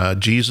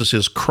 Jesus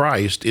is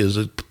Christ is,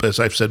 as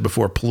I've said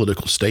before, a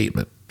political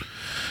statement.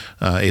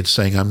 It's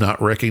saying I'm not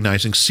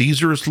recognizing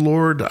Caesar as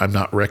Lord. I'm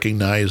not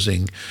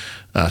recognizing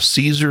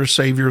Caesar as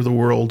Savior of the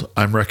world.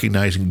 I'm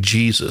recognizing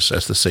Jesus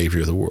as the Savior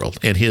of the world.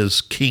 And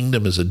His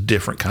kingdom is a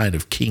different kind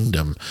of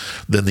kingdom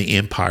than the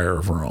Empire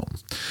of Rome.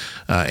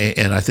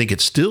 And I think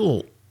it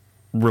still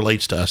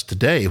relates to us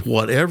today.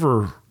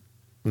 Whatever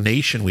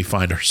nation we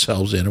find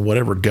ourselves in, or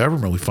whatever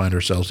government we find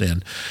ourselves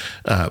in,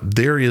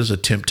 there is a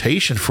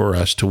temptation for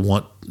us to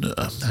want,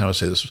 how do I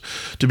say this,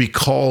 to be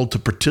called to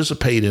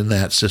participate in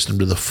that system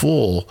to the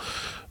full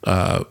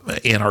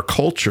in our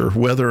culture,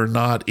 whether or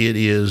not it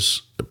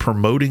is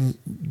promoting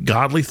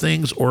godly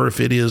things or if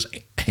it is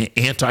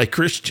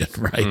anti-Christian,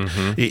 right?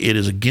 Mm-hmm. It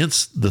is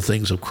against the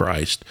things of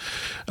Christ.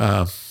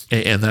 And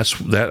that's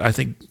that, I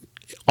think,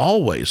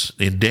 always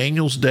in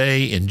Daniel's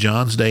day, in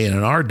John's day, and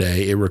in our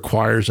day, it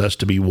requires us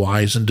to be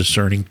wise and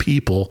discerning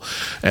people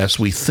as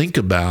we think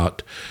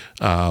about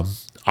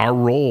our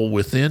role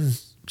within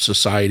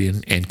society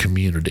and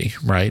community,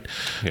 right?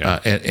 Yeah.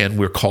 And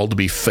we're called to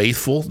be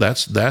faithful.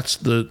 That's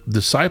the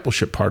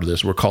discipleship part of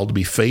this. We're called to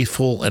be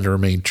faithful and to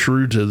remain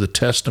true to the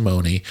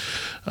testimony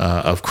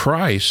of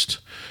Christ,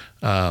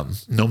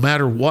 no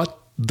matter what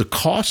the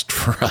cost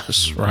for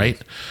us, right?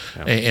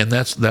 Yeah. And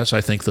that's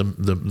I think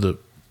the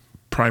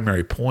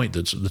primary point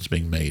that's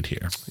being made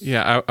here.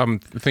 Yeah, I'm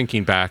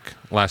thinking back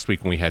last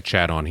week when we had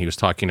Chad on. He was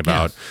talking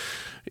about,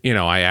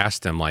 I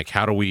asked him, like,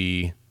 how do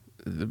we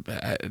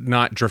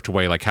not drift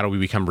away? Like, how do we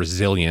become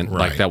resilient?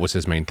 Right. Like, that was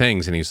his main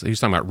things. And he's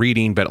talking about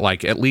reading, but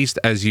like, at least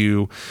as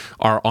you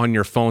are on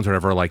your phones or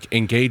whatever, like,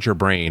 engage your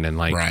brain and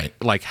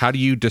like how do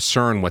you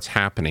discern what's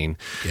happening?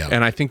 Yeah.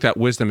 And I think that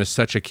wisdom is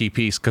such a key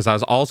piece, because I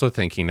was also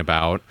thinking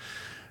about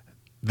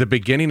the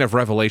beginning of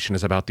Revelation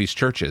is about these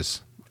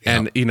churches.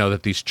 And,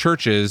 that these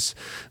churches,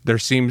 there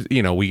seems,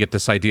 we get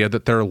this idea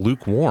that they're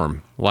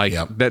lukewarm, like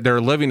that they're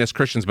living as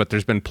Christians, but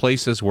there's been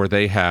places where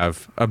they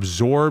have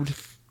absorbed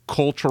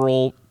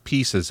cultural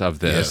pieces of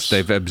this. Yes.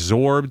 They've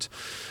absorbed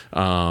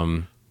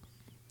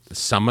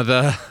some of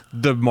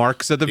the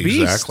marks of the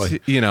Exactly.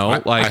 beast. You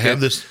know, I have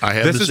this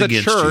is a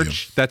against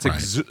church you. that's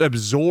Right.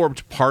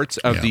 absorbed parts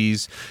of Yeah.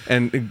 these,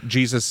 and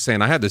Jesus is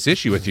saying, I have this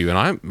issue with you,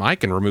 and I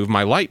can remove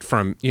my light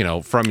from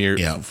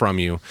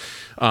you.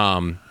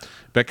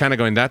 But kind of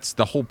going, that's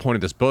the whole point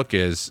of this book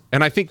is,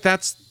 and I think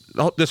this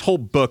whole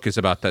book is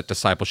about that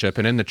discipleship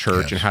and in the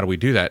church Yes. and how do we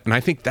do that. And I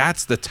think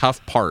that's the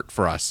tough part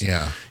for us.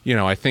 Yeah. You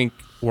know, I think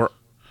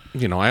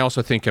I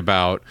also think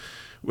about,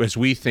 as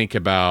we think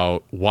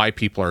about why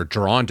people are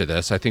drawn to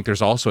this, I think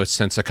there's also a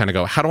sense of kind of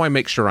go, how do I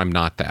make sure I'm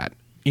not that?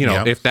 You know,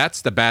 Yeah. if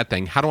that's the bad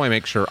thing, how do I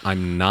make sure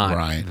I'm not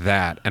Right.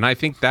 that? And I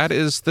think that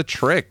is the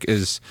trick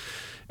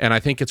and I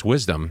think it's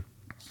wisdom.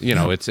 You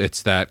know,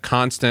 it's that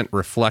constant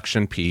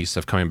reflection piece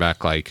of coming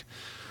back like,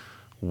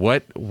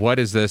 what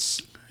is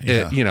this?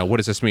 Yeah. What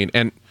does this mean?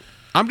 And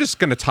I'm just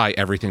going to tie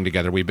everything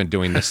together. We've been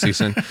doing this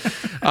season.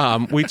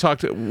 We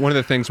talked. One of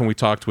the things when we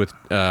talked with,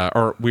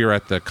 or we were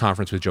at the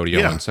conference with Jody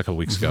Yeah. Owens a couple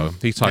weeks ago.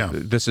 He talked. Yeah.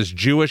 This is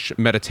Jewish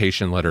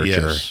meditation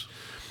literature, Yes.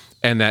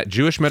 and that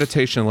Jewish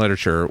meditation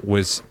literature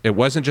it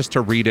wasn't just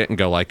to read it and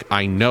go like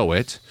I know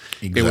it.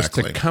 It was to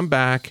Exactly. come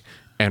back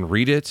and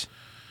read it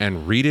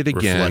and read it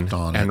again Reflect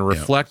on it, and yeah.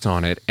 reflect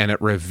on it, and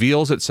it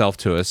reveals itself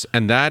to us.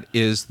 And that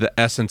is the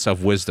essence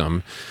of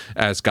wisdom,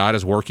 as God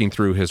is working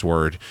through His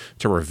Word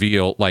to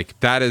reveal. Like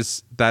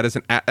that's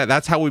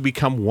how we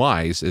become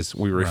wise. Is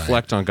we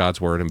reflect on God's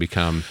Word and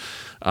become.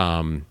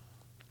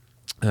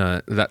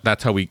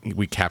 That's how we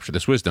capture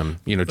this wisdom.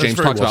 You know, James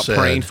very talks well about said.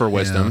 praying for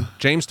wisdom. Yeah.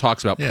 James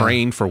talks about Yeah.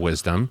 praying for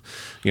wisdom.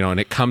 You know, and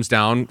it comes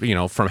down,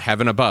 from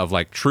heaven above,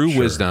 like true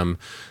wisdom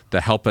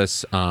to help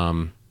us.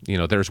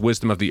 There's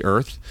wisdom of the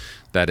earth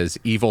that is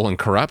evil and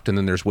corrupt, and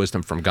then there's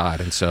wisdom from God.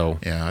 And so,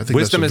 Yeah, I think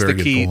wisdom that's a is the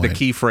very key. good The point.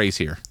 key phrase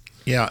here.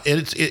 Yeah, and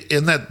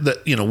and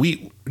that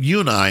you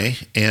and I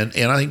and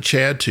I think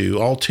Chad too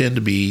all tend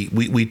to be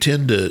we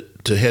tend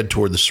to head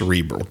toward the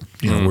cerebral.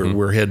 You know,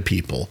 we're head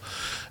people,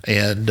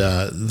 and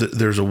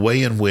there's a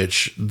way in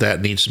which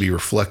that needs to be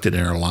reflected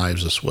in our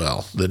lives as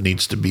well. That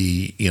needs to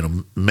be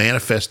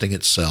manifesting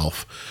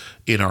itself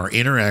in our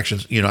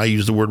interactions. I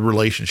use the word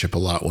relationship a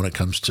lot when it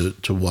comes to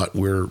what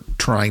we're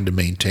trying to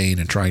maintain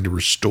and trying to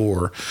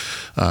restore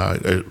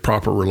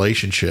proper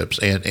relationships,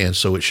 and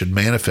so it should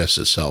manifest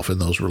itself in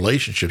those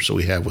relationships that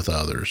we have with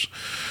others.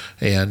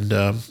 And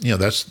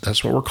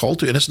that's what we're called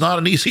to, and it's not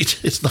an easy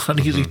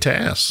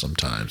task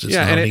sometimes. It's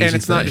Yeah, not and an easy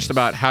it's not thing. just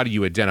about how do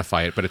you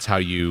identify it, but it's how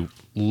you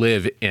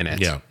live in it.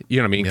 Yeah. You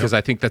know what I mean? Because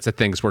I think that's the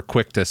thing is we're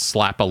quick to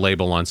slap a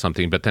label on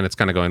something, but then it's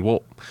kind of going,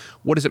 well,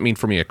 what does it mean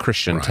for me, a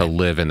Christian, to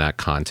live in that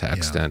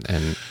context Yeah.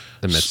 and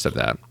the midst of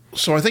that?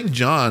 So I think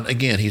John,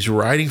 again, he's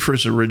writing for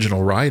his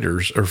original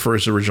writers or for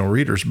his original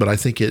readers, but I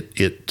think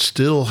it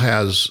still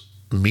has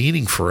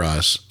meaning for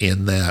us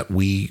in that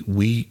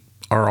we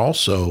are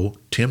also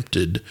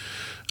tempted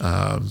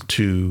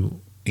to,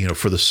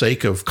 for the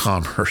sake of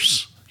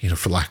commerce,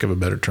 for lack of a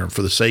better term,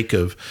 for the sake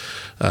of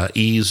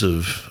ease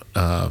of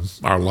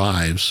our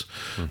lives,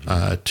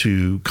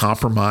 to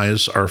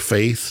compromise our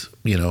faith.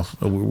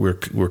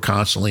 We're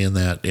constantly in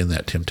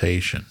that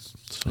temptation.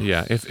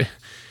 Yeah,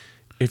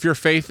 if your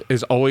faith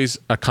is always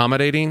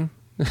accommodating,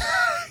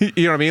 you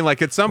know what I mean?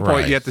 Like at some point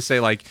Right. you have to say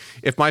like,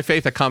 if my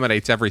faith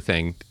accommodates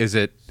everything, is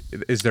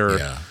there?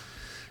 Yeah.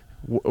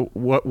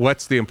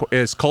 What's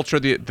is culture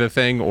the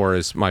thing, or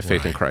is my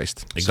faith in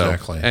Christ?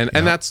 Exactly. So,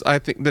 and that's, I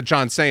think that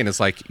John's saying is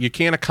like, you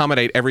can't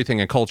accommodate everything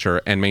in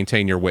culture and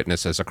maintain your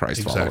witness as a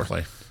Christ follower.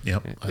 Exactly.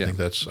 Yep. I think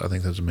that's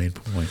a main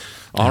point.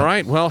 All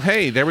right. Well,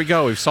 hey, there we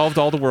go. We've solved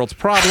all the world's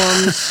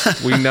problems.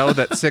 We know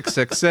that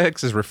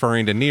 666 is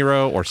referring to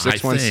Nero, or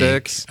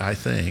 616. I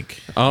think.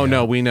 Oh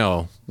no, we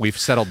know. We've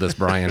settled this,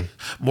 Brian.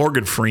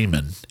 Morgan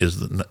Freeman is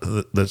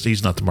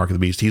he's not the mark of the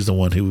beast. He's the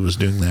one who was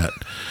doing that.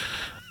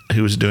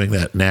 Who was doing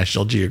that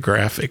National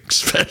Geographic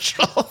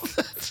special?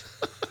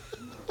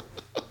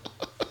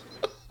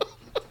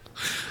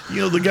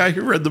 The guy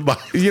who read the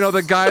Bible.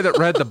 The guy that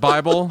read the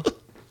Bible.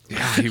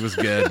 Yeah, he was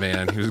good,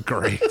 man. He was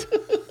great.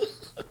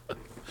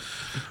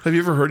 Have you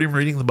ever heard him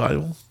reading the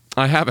Bible?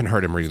 I haven't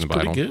heard him reading the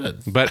Bible. pretty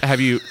good. But have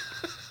you?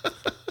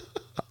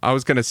 I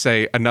was going to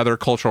say another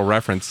cultural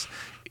reference.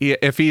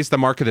 If he's the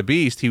mark of the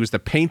beast, he was the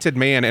painted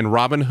man in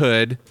Robin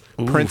Hood,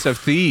 Prince of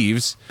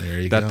Thieves.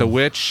 There you that go. the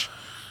witch.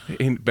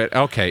 But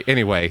okay.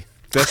 Anyway,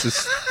 this is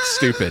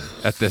stupid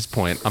at this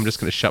point. I'm just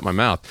going to shut my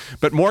mouth.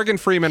 But Morgan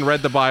Freeman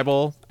read the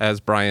Bible, as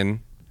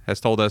Brian has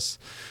told us,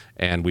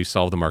 and we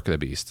solved the mark of the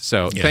beast.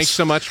 So Yes. thanks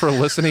so much for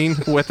listening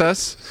with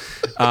us.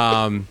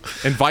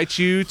 Invite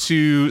you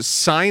to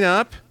sign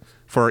up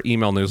for our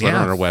email newsletter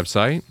Yeah. on our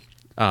website.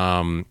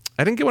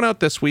 I didn't get one out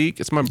this week.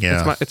 It's my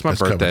It's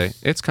birthday. coming.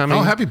 It's coming.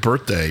 Oh, happy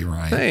birthday,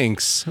 Ryan.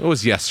 Thanks. It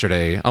was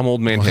yesterday. I'm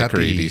old man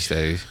Hickory these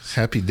days.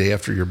 Happy day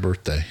after your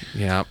birthday.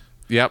 Yeah.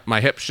 Yep.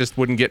 My hips just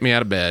wouldn't get me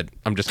out of bed.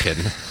 I'm just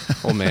kidding.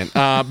 Oh, man.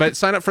 But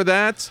sign up for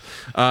that.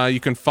 You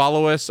can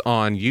follow us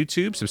on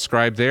YouTube,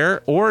 subscribe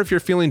there. Or if you're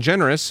feeling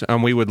generous,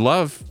 we would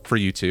love for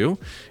you to,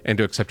 and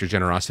to accept your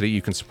generosity,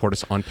 you can support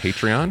us on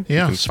Patreon.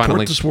 Yeah, you can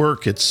support this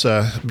work. It's,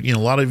 a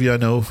lot of you I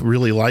know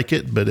really like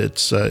it, but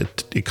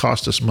it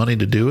costs us money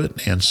to do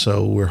it. And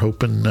so we're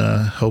hoping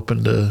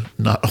to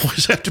not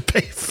always have to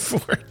pay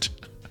for it.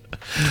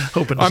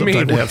 Hoping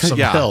sometimes to have some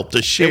help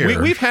to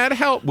share. We've had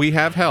help. We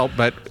have help,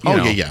 but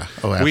yeah.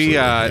 Oh,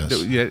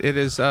 absolutely. It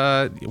is.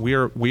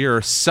 We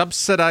are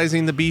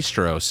subsidizing the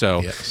bistro.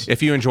 So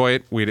if you enjoy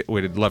it,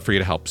 we'd love for you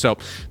to help. So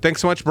thanks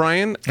so much,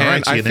 Brian. All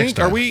right, see you next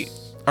time.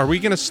 Are we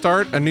going to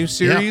start a new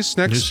series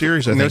next? New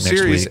series. I think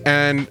next week.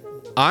 And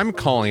I'm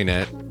calling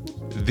it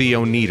the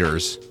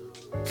Oneaters.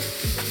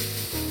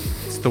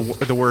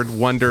 The word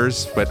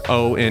wonders, but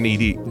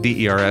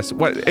ONEDERS.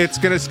 What it's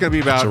gonna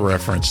be about? It's a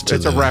reference to.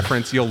 It's a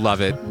reference. You'll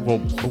love it.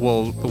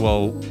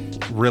 We'll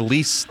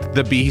release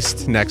the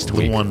beast next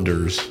week. The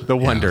wonders. The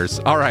wonders.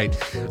 All right,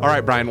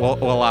 Brian.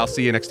 Well, I'll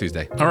see you next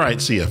Tuesday. All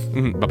right. See ya.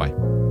 Bye-bye.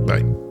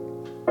 Bye.